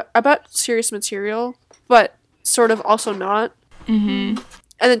movies that are about serious material, but sort of also not. Mhm.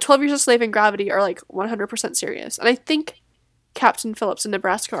 And then 12 Years a Slave and Gravity are like 100% serious. And I think Captain Phillips and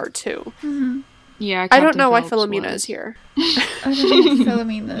Nebraska are too. Yeah. I don't know why Phillips Philomena is here. I don't know what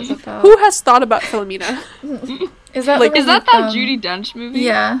Philomena is about. Who has thought about Philomena? Is that like- the Is one that with, that Judi Dench movie?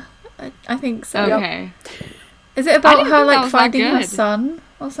 Yeah, I think so. Okay. Is it about didn't her think that like was that finding her good. son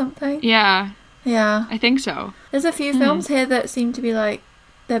or something? Yeah, Yeah. I think so. There's a few films here that seem to be like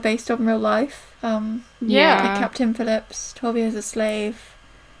they're based on real life. Yeah. Like Captain Phillips, 12 Years a Slave.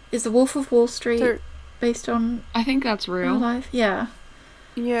 Is The Wolf of Wall Street They're- based on I think that's real real. life? Yeah.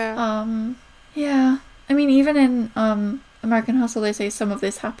 Yeah. Yeah. I mean, even in American Hustle, they say some of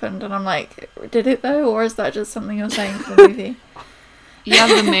this happened, and I'm like, did it though, or is that just something you're saying for the movie? Yeah,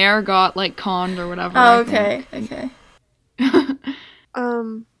 the mayor got like conned or whatever. Oh, I okay, think. okay.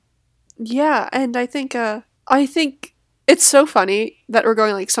 Yeah, and I think it's so funny that we're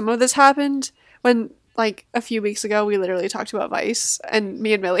going like some of this happened when like a few weeks ago we literally talked about Vice, and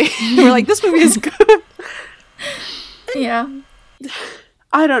me and Millie were like, this movie is good. Yeah.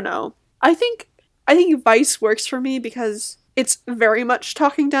 I don't know. I think Vice works for me because it's very much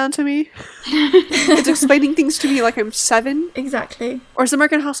talking down to me. It's explaining things to me like I'm 7. Exactly. Or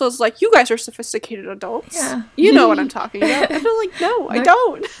American Hustle is like, you guys are sophisticated adults. Yeah. You know what I'm talking about. I feel like, no, I Nope.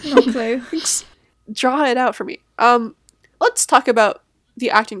 don't. No clue. Draw it out for me. Let's talk about the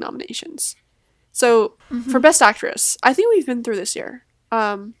acting nominations. So for Best Actress, I think we've been through this year. We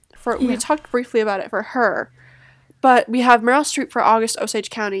Yeah. talked briefly about it for Her, but we have Meryl Streep for August Osage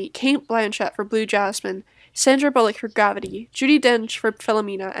County, Kate Blanchett for Blue Jasmine, Sandra Bullock for Gravity, Judi Dench for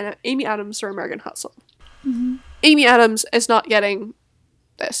Philomena, and Amy Adams for American Hustle. Amy Adams is not getting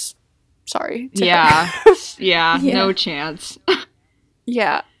this. Sorry. to her. Yeah. Yeah. Yeah. No chance.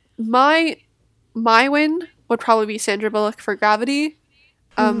 Yeah. My my win would probably be Sandra Bullock for Gravity.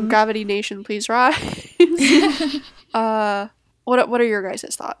 Gravity Nation, please rise. What are your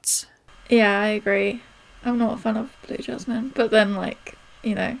guys' thoughts? Yeah, I agree. I'm not a fan of Blue Jasmine, but then like,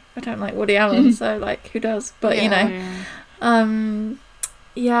 you know, I don't like Woody Allen, so like, who does? But you know,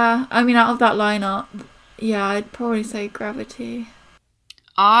 yeah. I mean, out of that lineup, yeah, I'd probably say Gravity.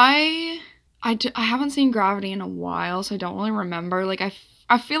 I haven't seen Gravity in a while, so I don't really remember. Like,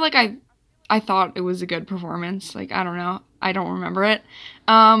 I feel like I thought it was a good performance. Like, I don't know. I don't remember it.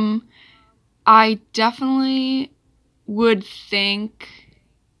 I definitely would think,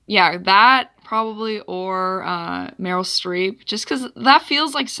 yeah, that probably, or Meryl Streep, just because that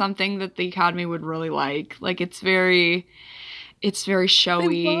feels like something that the Academy would really like. Like, it's very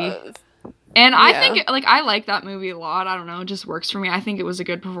showy. And I think, like, I like that movie a lot. I don't know, it just works for me. I think it was a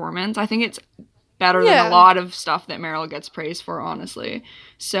good performance. I think it's better than a lot of stuff that Meryl gets praised for, honestly.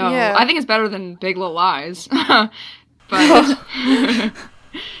 So, I think it's better than Big Little Lies. But,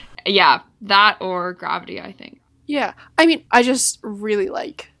 yeah, that or Gravity, I think. Yeah. I mean, I just really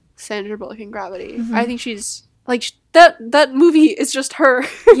like Sandra Bullock in Gravity. I think she's, like, that movie is just her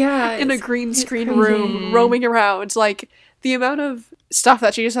in a green screen room roaming around. It's like, the amount of stuff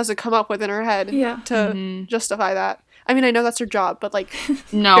that she just has to come up with in her head to justify that. I mean, I know that's her job, but like...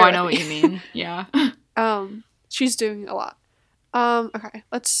 No, I know what you mean. Yeah. She's doing a lot. Okay,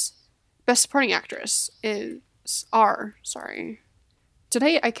 let's... Best Supporting Actress is... Sorry.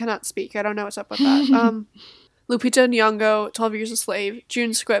 Today, I cannot speak. I don't know what's up with that. Lupita Nyong'o, 12 Years a Slave.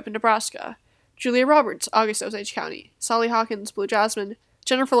 June Squibb in Nebraska. Julia Roberts, August Osage County. Sally Hawkins, Blue Jasmine.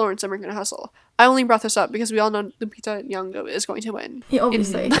 Jennifer Lawrence, American Hustle. I only brought this up because we all know Lupita Nyong'o is going to win. Yeah,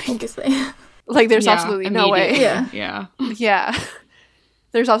 obviously. Like, there's absolutely no way. Yeah.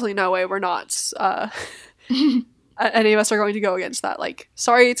 There's absolutely no way we're not, any of us are going to go against that. Like,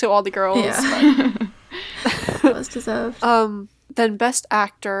 sorry to all the girls. Yeah. That was deserved. Then Best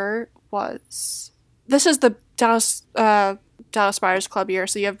Actor was... This is the Dallas Buyers Club year,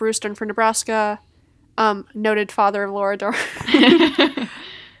 so you have Bruce Dern for Nebraska, noted father of Laura Dern.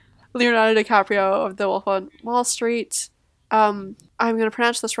 Leonardo DiCaprio of The Wolf on Wall Street. I'm going to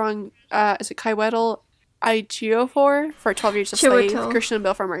pronounce this wrong. Is it Chiwetel Ejiofor for 12 Years a Slave? Christian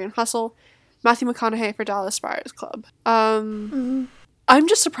Bale for American Hustle. Matthew McConaughey for Dallas Buyers Club. I'm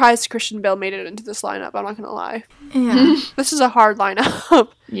just surprised Christian Bale made it into this lineup. I'm not going to lie. Yeah. This is a hard lineup.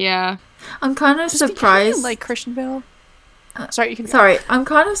 Yeah. I'm kind of surprised. Like Christian Bale. Sorry, you can. Sorry, I'm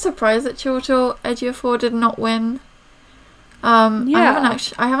kind of surprised that Chiwetel Ejiofor did not win. I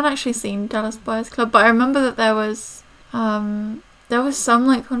haven't actually seen Dallas Buyers Club, but I remember that there was some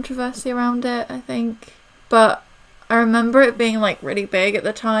like controversy around it, I think. But I remember it being like really big at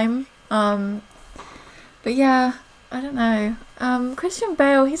the time. But yeah, I don't know. Christian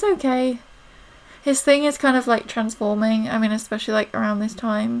Bale, he's okay. His thing is kind of like transforming. I mean, especially like around this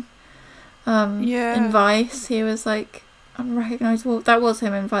time. In Vice, he was like unrecognizable. That was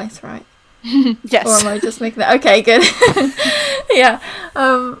him in Vice, right? Yes. Or am I just making that? Okay, good. Yeah.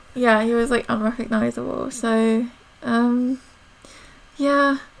 Yeah, he was like unrecognizable. So,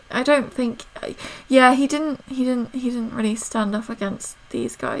 yeah, I don't think. Yeah, he didn't really stand up against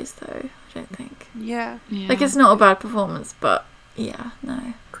these guys, though. I don't think. Yeah. Like, it's not a bad performance, but yeah,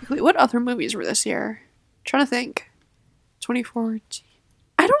 no. Quickly, what other movies were this year? I'm trying to think. 2014.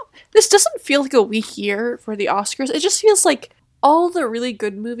 This doesn't feel like a weak year for the Oscars. It just feels like all the really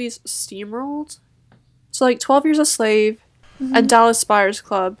good movies steamrolled. So, like, 12 Years a Slave and Dallas Buyers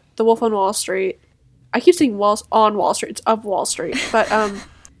Club, The Wolf on Wall Street. I keep saying on Wall Street. It's of Wall Street. But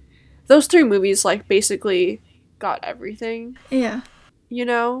those three movies, like, basically got everything. Yeah. You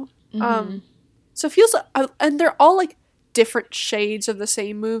know? So it feels... and they're all, like, different shades of the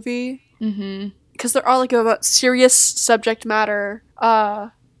same movie. Because they're all, like, about serious subject matter.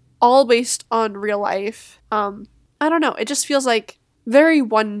 All based on real life. I don't know. It just feels like very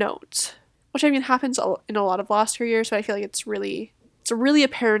one note, which I mean happens in a lot of Oscar years, but I feel like it's really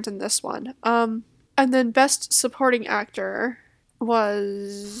apparent in this one. And then Best Supporting Actor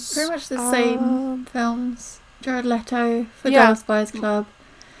was pretty much the same films. Jared Leto for Dallas Buyers Club.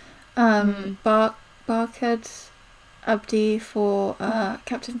 Barkhad Abdi for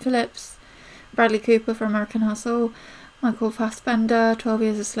Captain Phillips. Bradley Cooper for American Hustle. Michael Fassbender, 12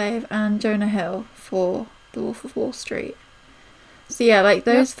 Years a Slave, and Jonah Hill for The Wolf of Wall Street. So yeah, like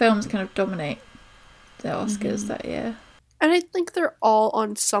those films kind of dominate the Oscars that year. And I think they're all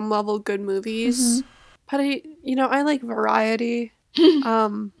on some level good movies. But I like variety.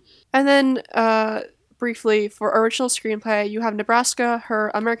 And then briefly for original screenplay, you have Nebraska,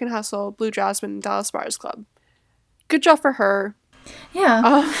 Her, American Hustle, Blue Jasmine, and Dallas Buyers Club. Good job for her.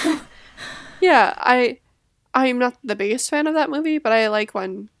 Yeah. Yeah, I'm not the biggest fan of that movie, but I like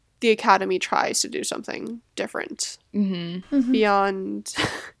when the Academy tries to do something different Mm-hmm. beyond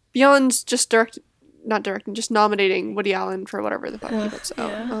beyond just not directing, just nominating Woody Allen for whatever the fuck he puts out.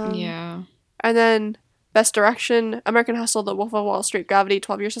 Yeah. Yeah. And then Best Direction: American Hustle, The Wolf of Wall Street, Gravity,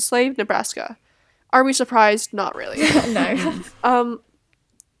 12 Years a Slave, Nebraska. Are we surprised? Not really. No.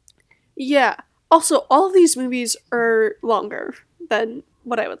 Yeah. Also, all of these movies are longer than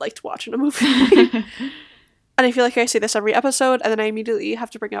what I would like to watch in a movie. And I feel like I say this every episode, and then I immediately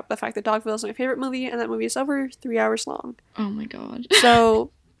have to bring up the fact that Dogville is my favorite movie, and that movie is over 3 hours long. Oh my god. So,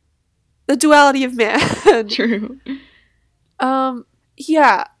 the duality of man. True.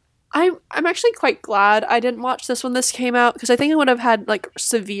 Yeah. I'm actually quite glad I didn't watch this when this came out, because I think I would have had, like,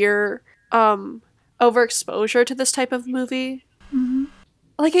 severe, overexposure to this type of movie. Mhm.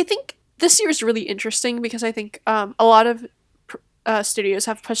 Like, I think this year is really interesting, because I think, a lot of studios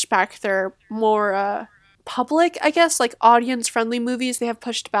have pushed back their more, public, I guess, like audience-friendly movies. They have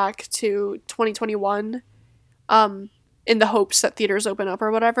pushed back to 2021 in the hopes that theaters open up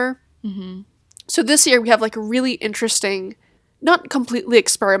or whatever. Mm-hmm. So this year we have like a really interesting, not completely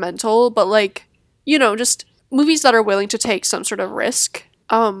experimental, but like, you know, just movies that are willing to take some sort of risk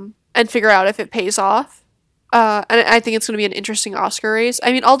and figure out if it pays off. And I think it's going to be an interesting Oscar race.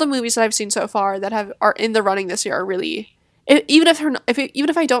 I mean, all the movies that I've seen so far that are in the running this year are really, even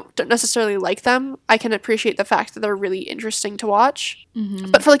if I don't necessarily like them, I can appreciate the fact that they're really interesting to watch.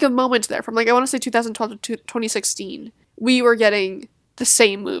 Mm-hmm. But for like a moment there, from like I want to say 2012 to 2016, we were getting the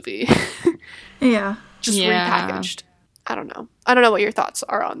same movie, Yeah. just Yeah. repackaged. I don't know what your thoughts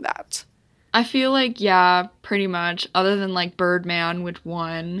are on that. I feel like, yeah, pretty much. Other than like Birdman, which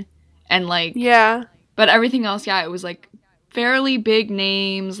won, and like, Yeah, but everything else, yeah, it was like fairly big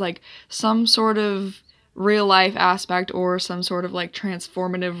names, like some sort of real life aspect or some sort of like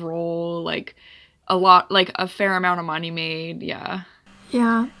transformative role, like a fair amount of money made. Yeah.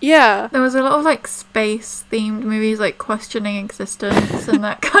 Yeah. yeah, There was a lot of like space themed movies, like questioning existence and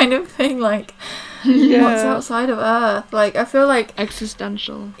that kind of thing, like yeah. what's outside of Earth. Like I feel like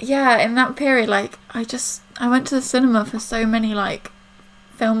Existential. yeah, in that period, like I went to the cinema for so many like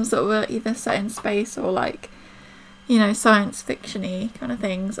films that were either set in space or like, you know, science fiction-y kind of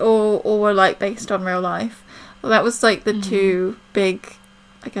things, or were like based on real life. Well, that was like the two big,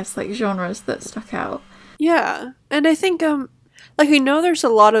 I guess, like genres that stuck out. Yeah, and I think like I know there's a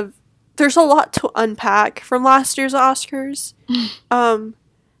lot to unpack from last year's Oscars,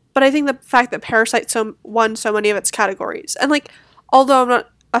 but I think the fact that Parasite won so many of its categories, and like although I'm not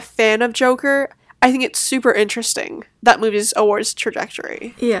a fan of Joker, I think it's super interesting that movie's awards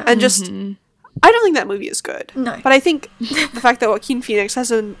trajectory, Yeah. and just Mhm. I don't think that movie is good, No. but I think the fact that Joaquin Phoenix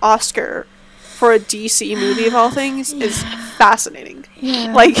has an Oscar for a DC movie of all things is fascinating.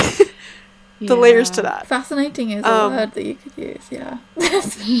 Yeah. Like the layers to Yeah. that. Fascinating is a word that you could use, yeah.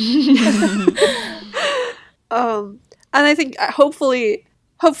 And I think hopefully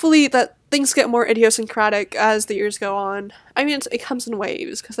that things get more idiosyncratic as the years go on. I mean, it comes in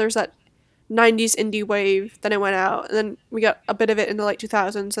waves, because there's that 90s indie wave, then it went out, and then we got a bit of it in the late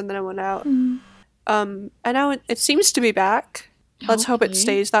 2000s, and then it went out. And now it seems to be back. Let's hope it Hopefully.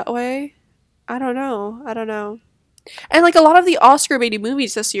 stays that way. I don't know. And like a lot of the Oscar baity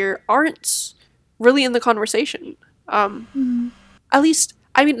movies this year aren't really in the conversation. At least,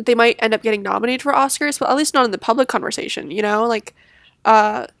 I mean, they might end up getting nominated for Oscars, but at least not in the public conversation, you know? Like,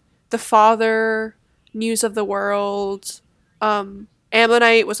 The Father, News of the World,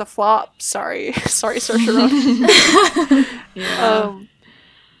 Ammonite was a flop. Sorry, Saoirse Ronan. Yeah.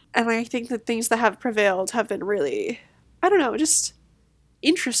 And I think the things that have prevailed have been really, I don't know, just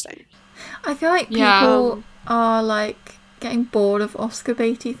interesting. I feel like Yeah. people are like getting bored of Oscar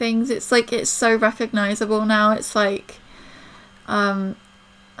baity things. It's like it's so recognizable now. It's like I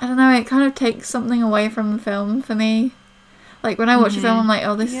don't know, it kind of takes something away from the film for me. Like when I watch a film, I'm like,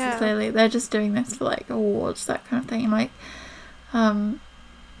 oh, this Yeah. is clearly they're just doing this for like awards, that kind of thing. And like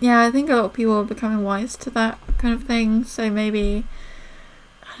yeah, I think a lot of people are becoming wise to that kind of thing. So maybe,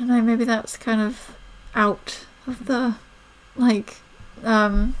 I don't know, maybe that's kind of out of the like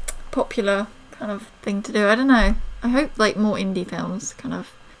popular kind of thing to do. I don't know. I hope like more indie films kind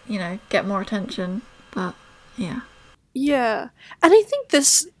of, you know, get more attention. But yeah. Yeah. And I think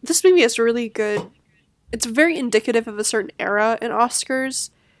this movie is really good. It's very indicative of a certain era in Oscars,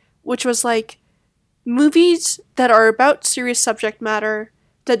 which was like movies that are about serious subject matter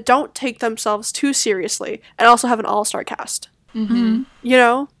that don't take themselves too seriously and also have an all-star cast. Mm-hmm. You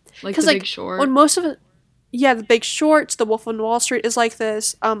know? Like 'Cause, The like, Big Short. When most of it, yeah, The Big Short, The Wolf on Wall Street is like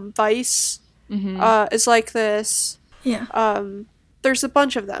this. Vice Mm-hmm. is like this. Yeah. There's a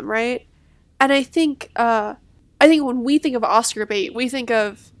bunch of them, right? And I think when we think of Oscar bait, we think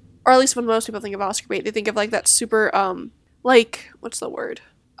of, or at least when most people think of Oscar bait, they think of like that super like, what's the word?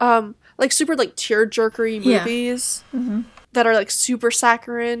 Like super like tearjerkery Yeah. movies Mm-hmm. that are like super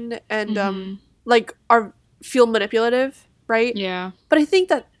saccharine and Mhm. like feel manipulative, right? Yeah. But I think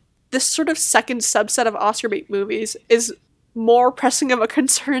that this sort of second subset of Oscar bait movies is more pressing of a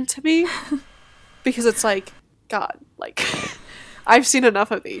concern to me because it's like, God, like I've seen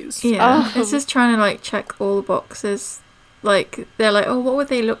enough of these. Yeah, it's just trying to like check all the boxes. Like they're like, oh, what would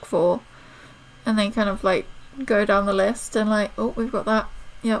they look for? And they kind of like go down the list and like, oh, we've got that.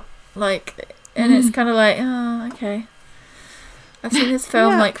 Yep. Like, and it's kind of like, oh, okay. I've seen this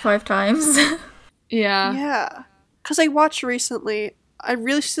film Yeah. like 5 times. Yeah. Yeah. Because I recently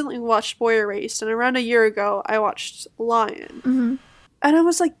watched Boy Erased, and around a year ago, I watched Lion. Mm-hmm. And I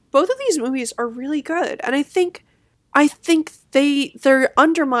was like, both of these movies are really good. And I think they're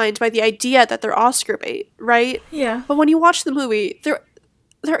undermined by the idea that they're Oscar bait, right? Yeah. But when you watch the movie, they're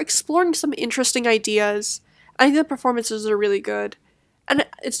exploring some interesting ideas. I think the performances are really good. And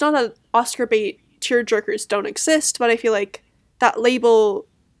it's not that Oscar bait tearjerkers don't exist, but I feel like that label,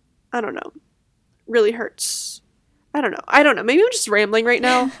 I don't know, really hurts. I don't know. Maybe I'm just rambling right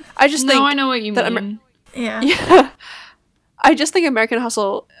now. I just think No, I know what you that mean. Yeah. yeah. I just think American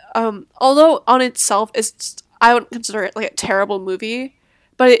Hustle, although on itself is, I wouldn't consider it like a terrible movie,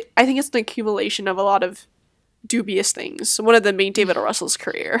 but I think it's an accumulation of a lot of dubious things. One of them being David O. Russell's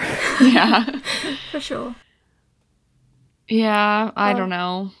career. Yeah. For sure. Yeah, I don't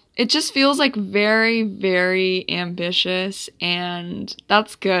know. It just feels like very, very ambitious, and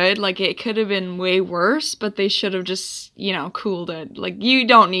that's good. Like, it could have been way worse, but they should have just, cooled it. Like, you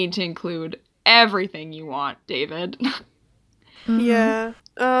don't need to include everything you want, David. Yeah.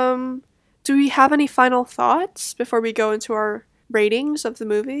 Do we have any final thoughts before we go into our ratings of the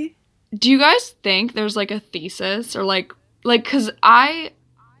movie? Do you guys think there's, like, a thesis, or, because I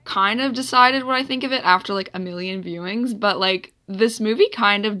kind of decided what I think of it after, like, a million viewings, but, like, this movie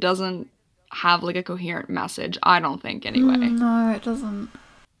kind of doesn't have, like, a coherent message, I don't think, anyway. No, it doesn't.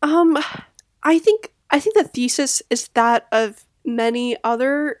 I think the thesis is that of many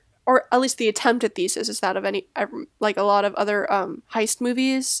other, or at least the attempted thesis is that of like a lot of other heist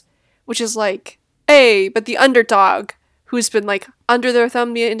movies, which is like, hey, but the underdog who's been like under their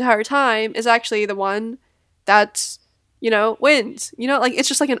thumb the entire time is actually the one that's, wins. Like it's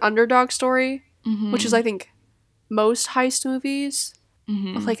just like an underdog story, which is I think most heist movies.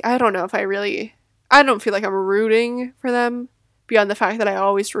 But, like I don't know if I don't feel like I'm rooting for them beyond the fact that I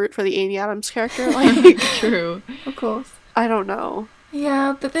always root for the Amy Adams character. Like True. Of course. I don't know.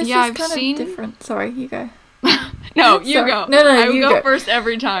 Yeah, but this Yeah, is I've kind seen- of different. Sorry, you go. No, you Sorry. go. No, I you go go. first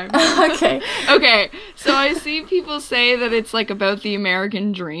every time. Okay. Okay, so I see people say that it's like about the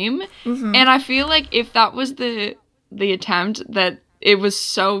American dream, Mm-hmm. and I feel like if that was the attempt, that it was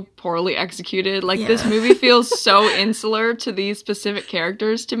so poorly executed. Like this Yeah. movie feels so insular to these specific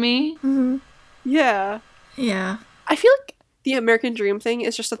characters to me. Mm-hmm. Yeah. Yeah. I feel like the American dream thing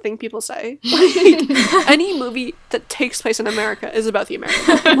is just a thing people say. Like, any movie that takes place in America is about the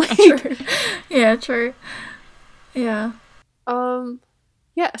American dream. Like, True. Yeah, true. Yeah.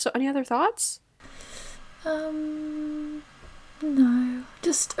 yeah, so any other thoughts? No.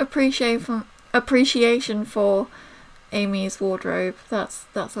 Just appreciation for Amy's wardrobe. That's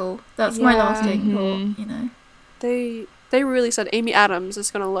all. That's my Yeah. lasting thought, They really said Amy Adams is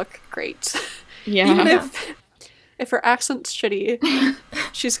gonna look great. Yeah. Even Yeah. if her accent's shitty,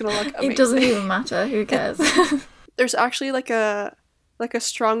 she's gonna look amazing. It doesn't even matter. Who cares? There's actually like a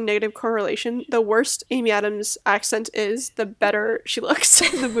strong negative correlation. The worse Amy Adams' accent is, the better she looks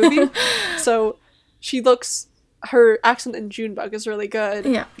in the movie. So her accent in Junebug is really good.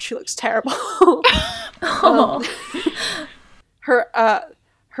 Yeah. She looks terrible. Oh. Her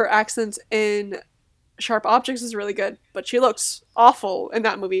accent in Sharp Objects is really good, but she looks awful in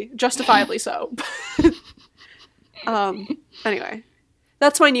that movie, justifiably so. Anyway,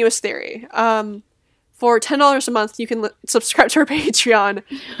 that's my newest theory. For $10 a month, you can subscribe to our Patreon,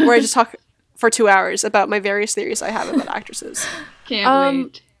 where I just talk for 2 hours about my various theories I have about actresses.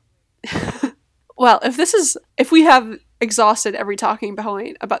 Can't wait. Well, if we have exhausted every talking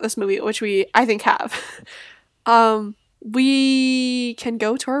point about this movie, which I think have, we can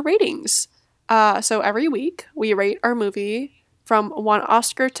go to our ratings. So every week we rate our movie from 1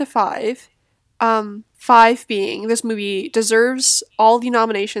 Oscar to 5. 5 being this movie deserves all the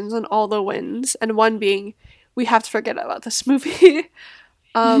nominations and all the wins, and 1 being we have to forget about this movie.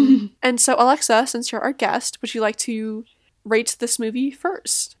 And so Alexa, since you're our guest, would you like to rate this movie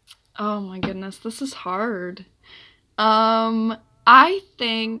first? Oh my goodness, this is hard. I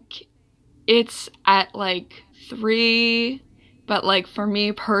think it's at like 3, but like for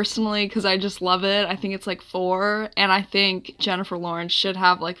me personally, because I just love it, I think it's like 4. And I think Jennifer Lawrence should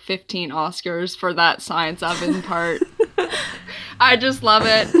have like 15 Oscars for that Science Oven part. I just love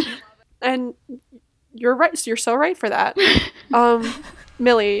it. And you're right. You're so right for that.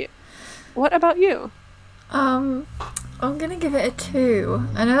 Millie, what about you? I'm gonna give it a 2.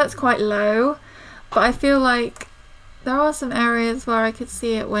 I know that's quite low, but I feel like there are some areas where I could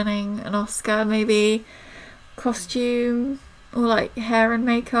see it winning an Oscar, maybe costume or like hair and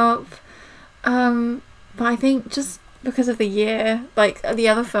makeup. But I think just because of the year, like the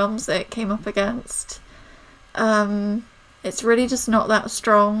other films that it came up against, it's really just not that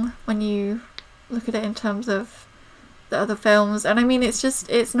strong when you look at it in terms of the other films. And I mean,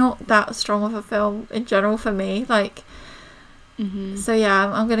 it's not that strong of a film in general for me. Like, so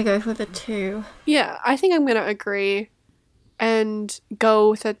yeah, I'm gonna go for the 2. Yeah, I think I'm gonna agree and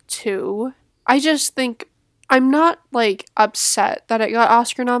go with a 2. I just think I'm not like upset that it got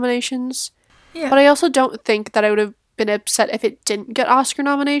Oscar nominations, Yeah. but I also don't think that I would have been upset if it didn't get Oscar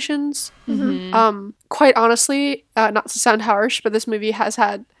nominations. Quite honestly, not to sound harsh, but this movie has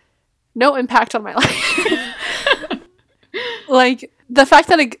had no impact on my life. Like, the fact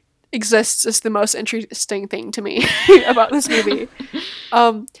that it exists is the most interesting thing to me about this movie.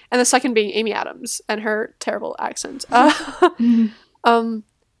 And the second being Amy Adams and her terrible accent.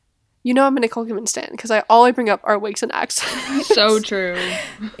 You know I'm a Nicole Kidman stan because all I bring up are wigs and accents. So true.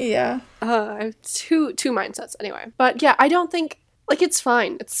 Yeah. I have two mindsets anyway. But yeah, I don't think, like, it's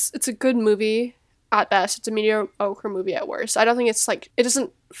fine. It's a good movie at best. It's a mediocre movie at worst. I don't think it's like, it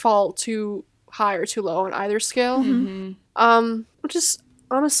doesn't fall too high or too low on either scale. Which is,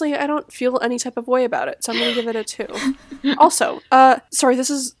 honestly, I don't feel any type of way about it, so I'm gonna give it a 2. Also, sorry,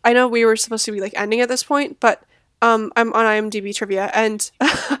 I know we were supposed to be like ending at this point, but I'm on IMDb trivia, and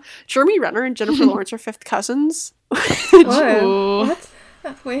Jeremy Renner and Jennifer Lawrence are 5th cousins. Whoa. What?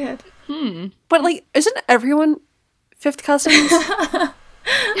 That's weird. But like, isn't everyone 5th cousins?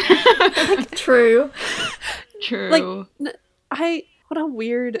 True. True. Like, what a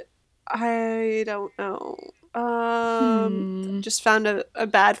weird, I don't know. Just found a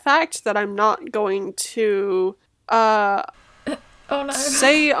bad fact that I'm not going to Oh no.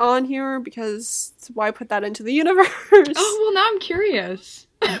 say on here because why put that into the universe? Oh, well, now I'm curious.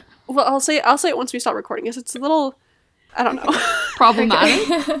 Well, I'll say it once we stop recording. Because it's a little, I don't know, Problematic?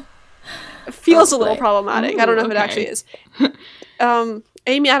 it feels a little Probably. problematic. I don't know if it okay. actually is.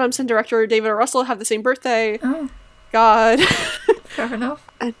 Amy Adams and director David O. Russell have the same birthday. Oh, God. fair enough.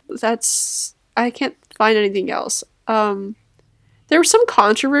 And I can't find anything else. There was some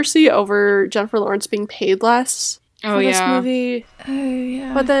controversy over Jennifer Lawrence being paid less Oh, for this yeah. movie. Oh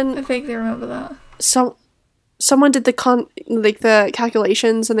yeah. But then- I vaguely remember that. Someone did the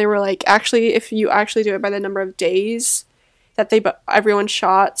calculations, and they were like, actually, if you actually do it by the number of days that everyone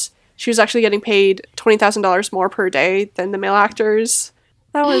shot, she was actually getting paid $20,000 more per day than the male actors.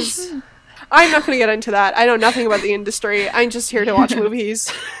 That was. I'm not going to get into that. I know nothing about the industry. I'm just here to watch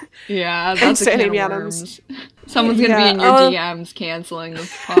movies. Yeah, that's a Stan can Amy of Adams. worms. Someone's gonna be Yeah, in your DMs canceling the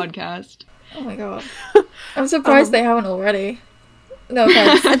podcast. Oh my god. I'm surprised they haven't already. No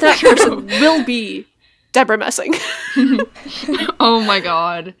offense. And that person will be Deborah Messing. Oh my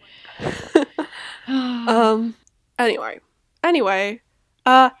god. Anyway,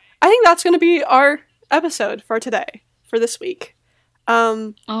 I think that's going to be our episode for today, for this week.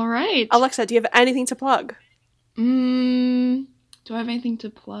 All right. Alexa, do you have anything to plug? Do I have anything to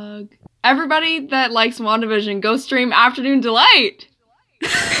plug? Everybody that likes WandaVision, go stream Afternoon Delight.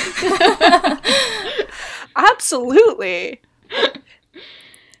 Absolutely.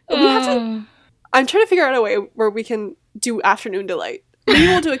 We have to. I'm trying to figure out a way where we can do Afternoon Delight. Maybe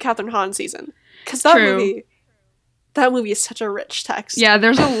we'll do a Catherine Hahn season, because that True. movie is such a rich text. Yeah,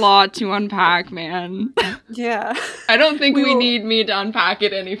 there's a lot to unpack, man. Yeah. I don't think We we will- need me to unpack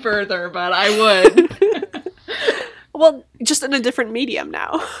it any further, but I would. Well, just in a different medium now.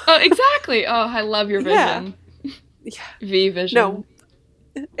 Oh, exactly. Oh, I love your vision. Yeah. V-Vision. No.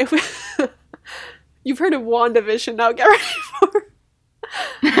 If we, you've heard of WandaVision, now get ready for.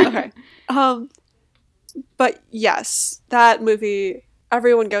 Okay. But yes, that movie,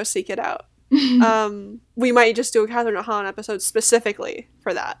 everyone go seek it out. We might just do a Catherine Hahn episode specifically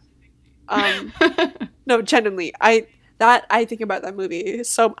for that. No, genuinely, I think about that movie.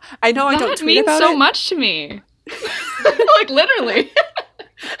 So I know I don't That tweet means about so it. much to me. Like, literally.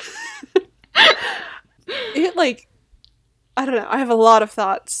 It, like, I don't know. I have a lot of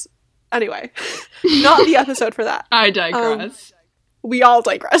thoughts. Anyway, not the episode for that. I digress. We all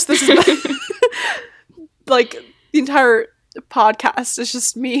digress. This is like the entire podcast is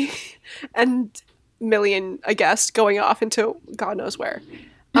just me and million, I guess, going off into God knows where.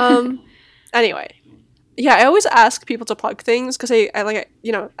 Anyway, yeah, I always ask people to plug things because I like it,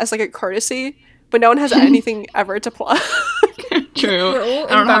 you know, as like a courtessy, but no one has anything ever to plug. True. We're all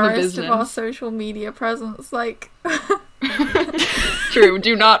I don't have a embarrassed of our business. social media presence. Like, True.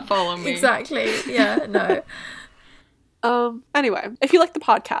 Do not follow me. exactly. Yeah, no. Anyway, if you like the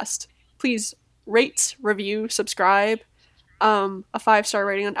podcast, please rate, review, subscribe. A 5-star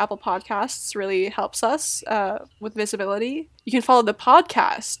rating on Apple Podcasts really helps us with visibility. You can follow the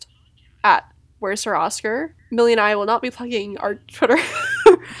podcast at Where's Sir Oscar. Millie and I will not be plugging our Twitter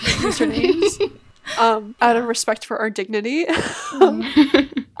usernames out of respect for our dignity.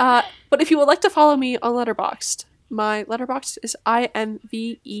 But if you would like to follow me on Letterboxd, my Letterboxd is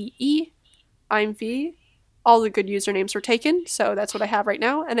IMVEE. I'm V. All the good usernames were taken, so that's what I have right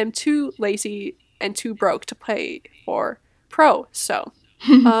now, and I'm too lazy and too broke to pay for Pro. So,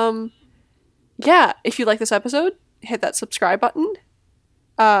 yeah, if you like this episode, hit that subscribe button.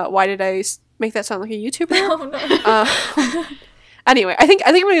 Why did I make that sound like a YouTuber? Oh, no. Anyway, I think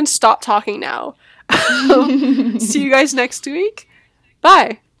I'm going to stop talking now. See you guys next week.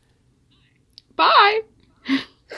 Bye.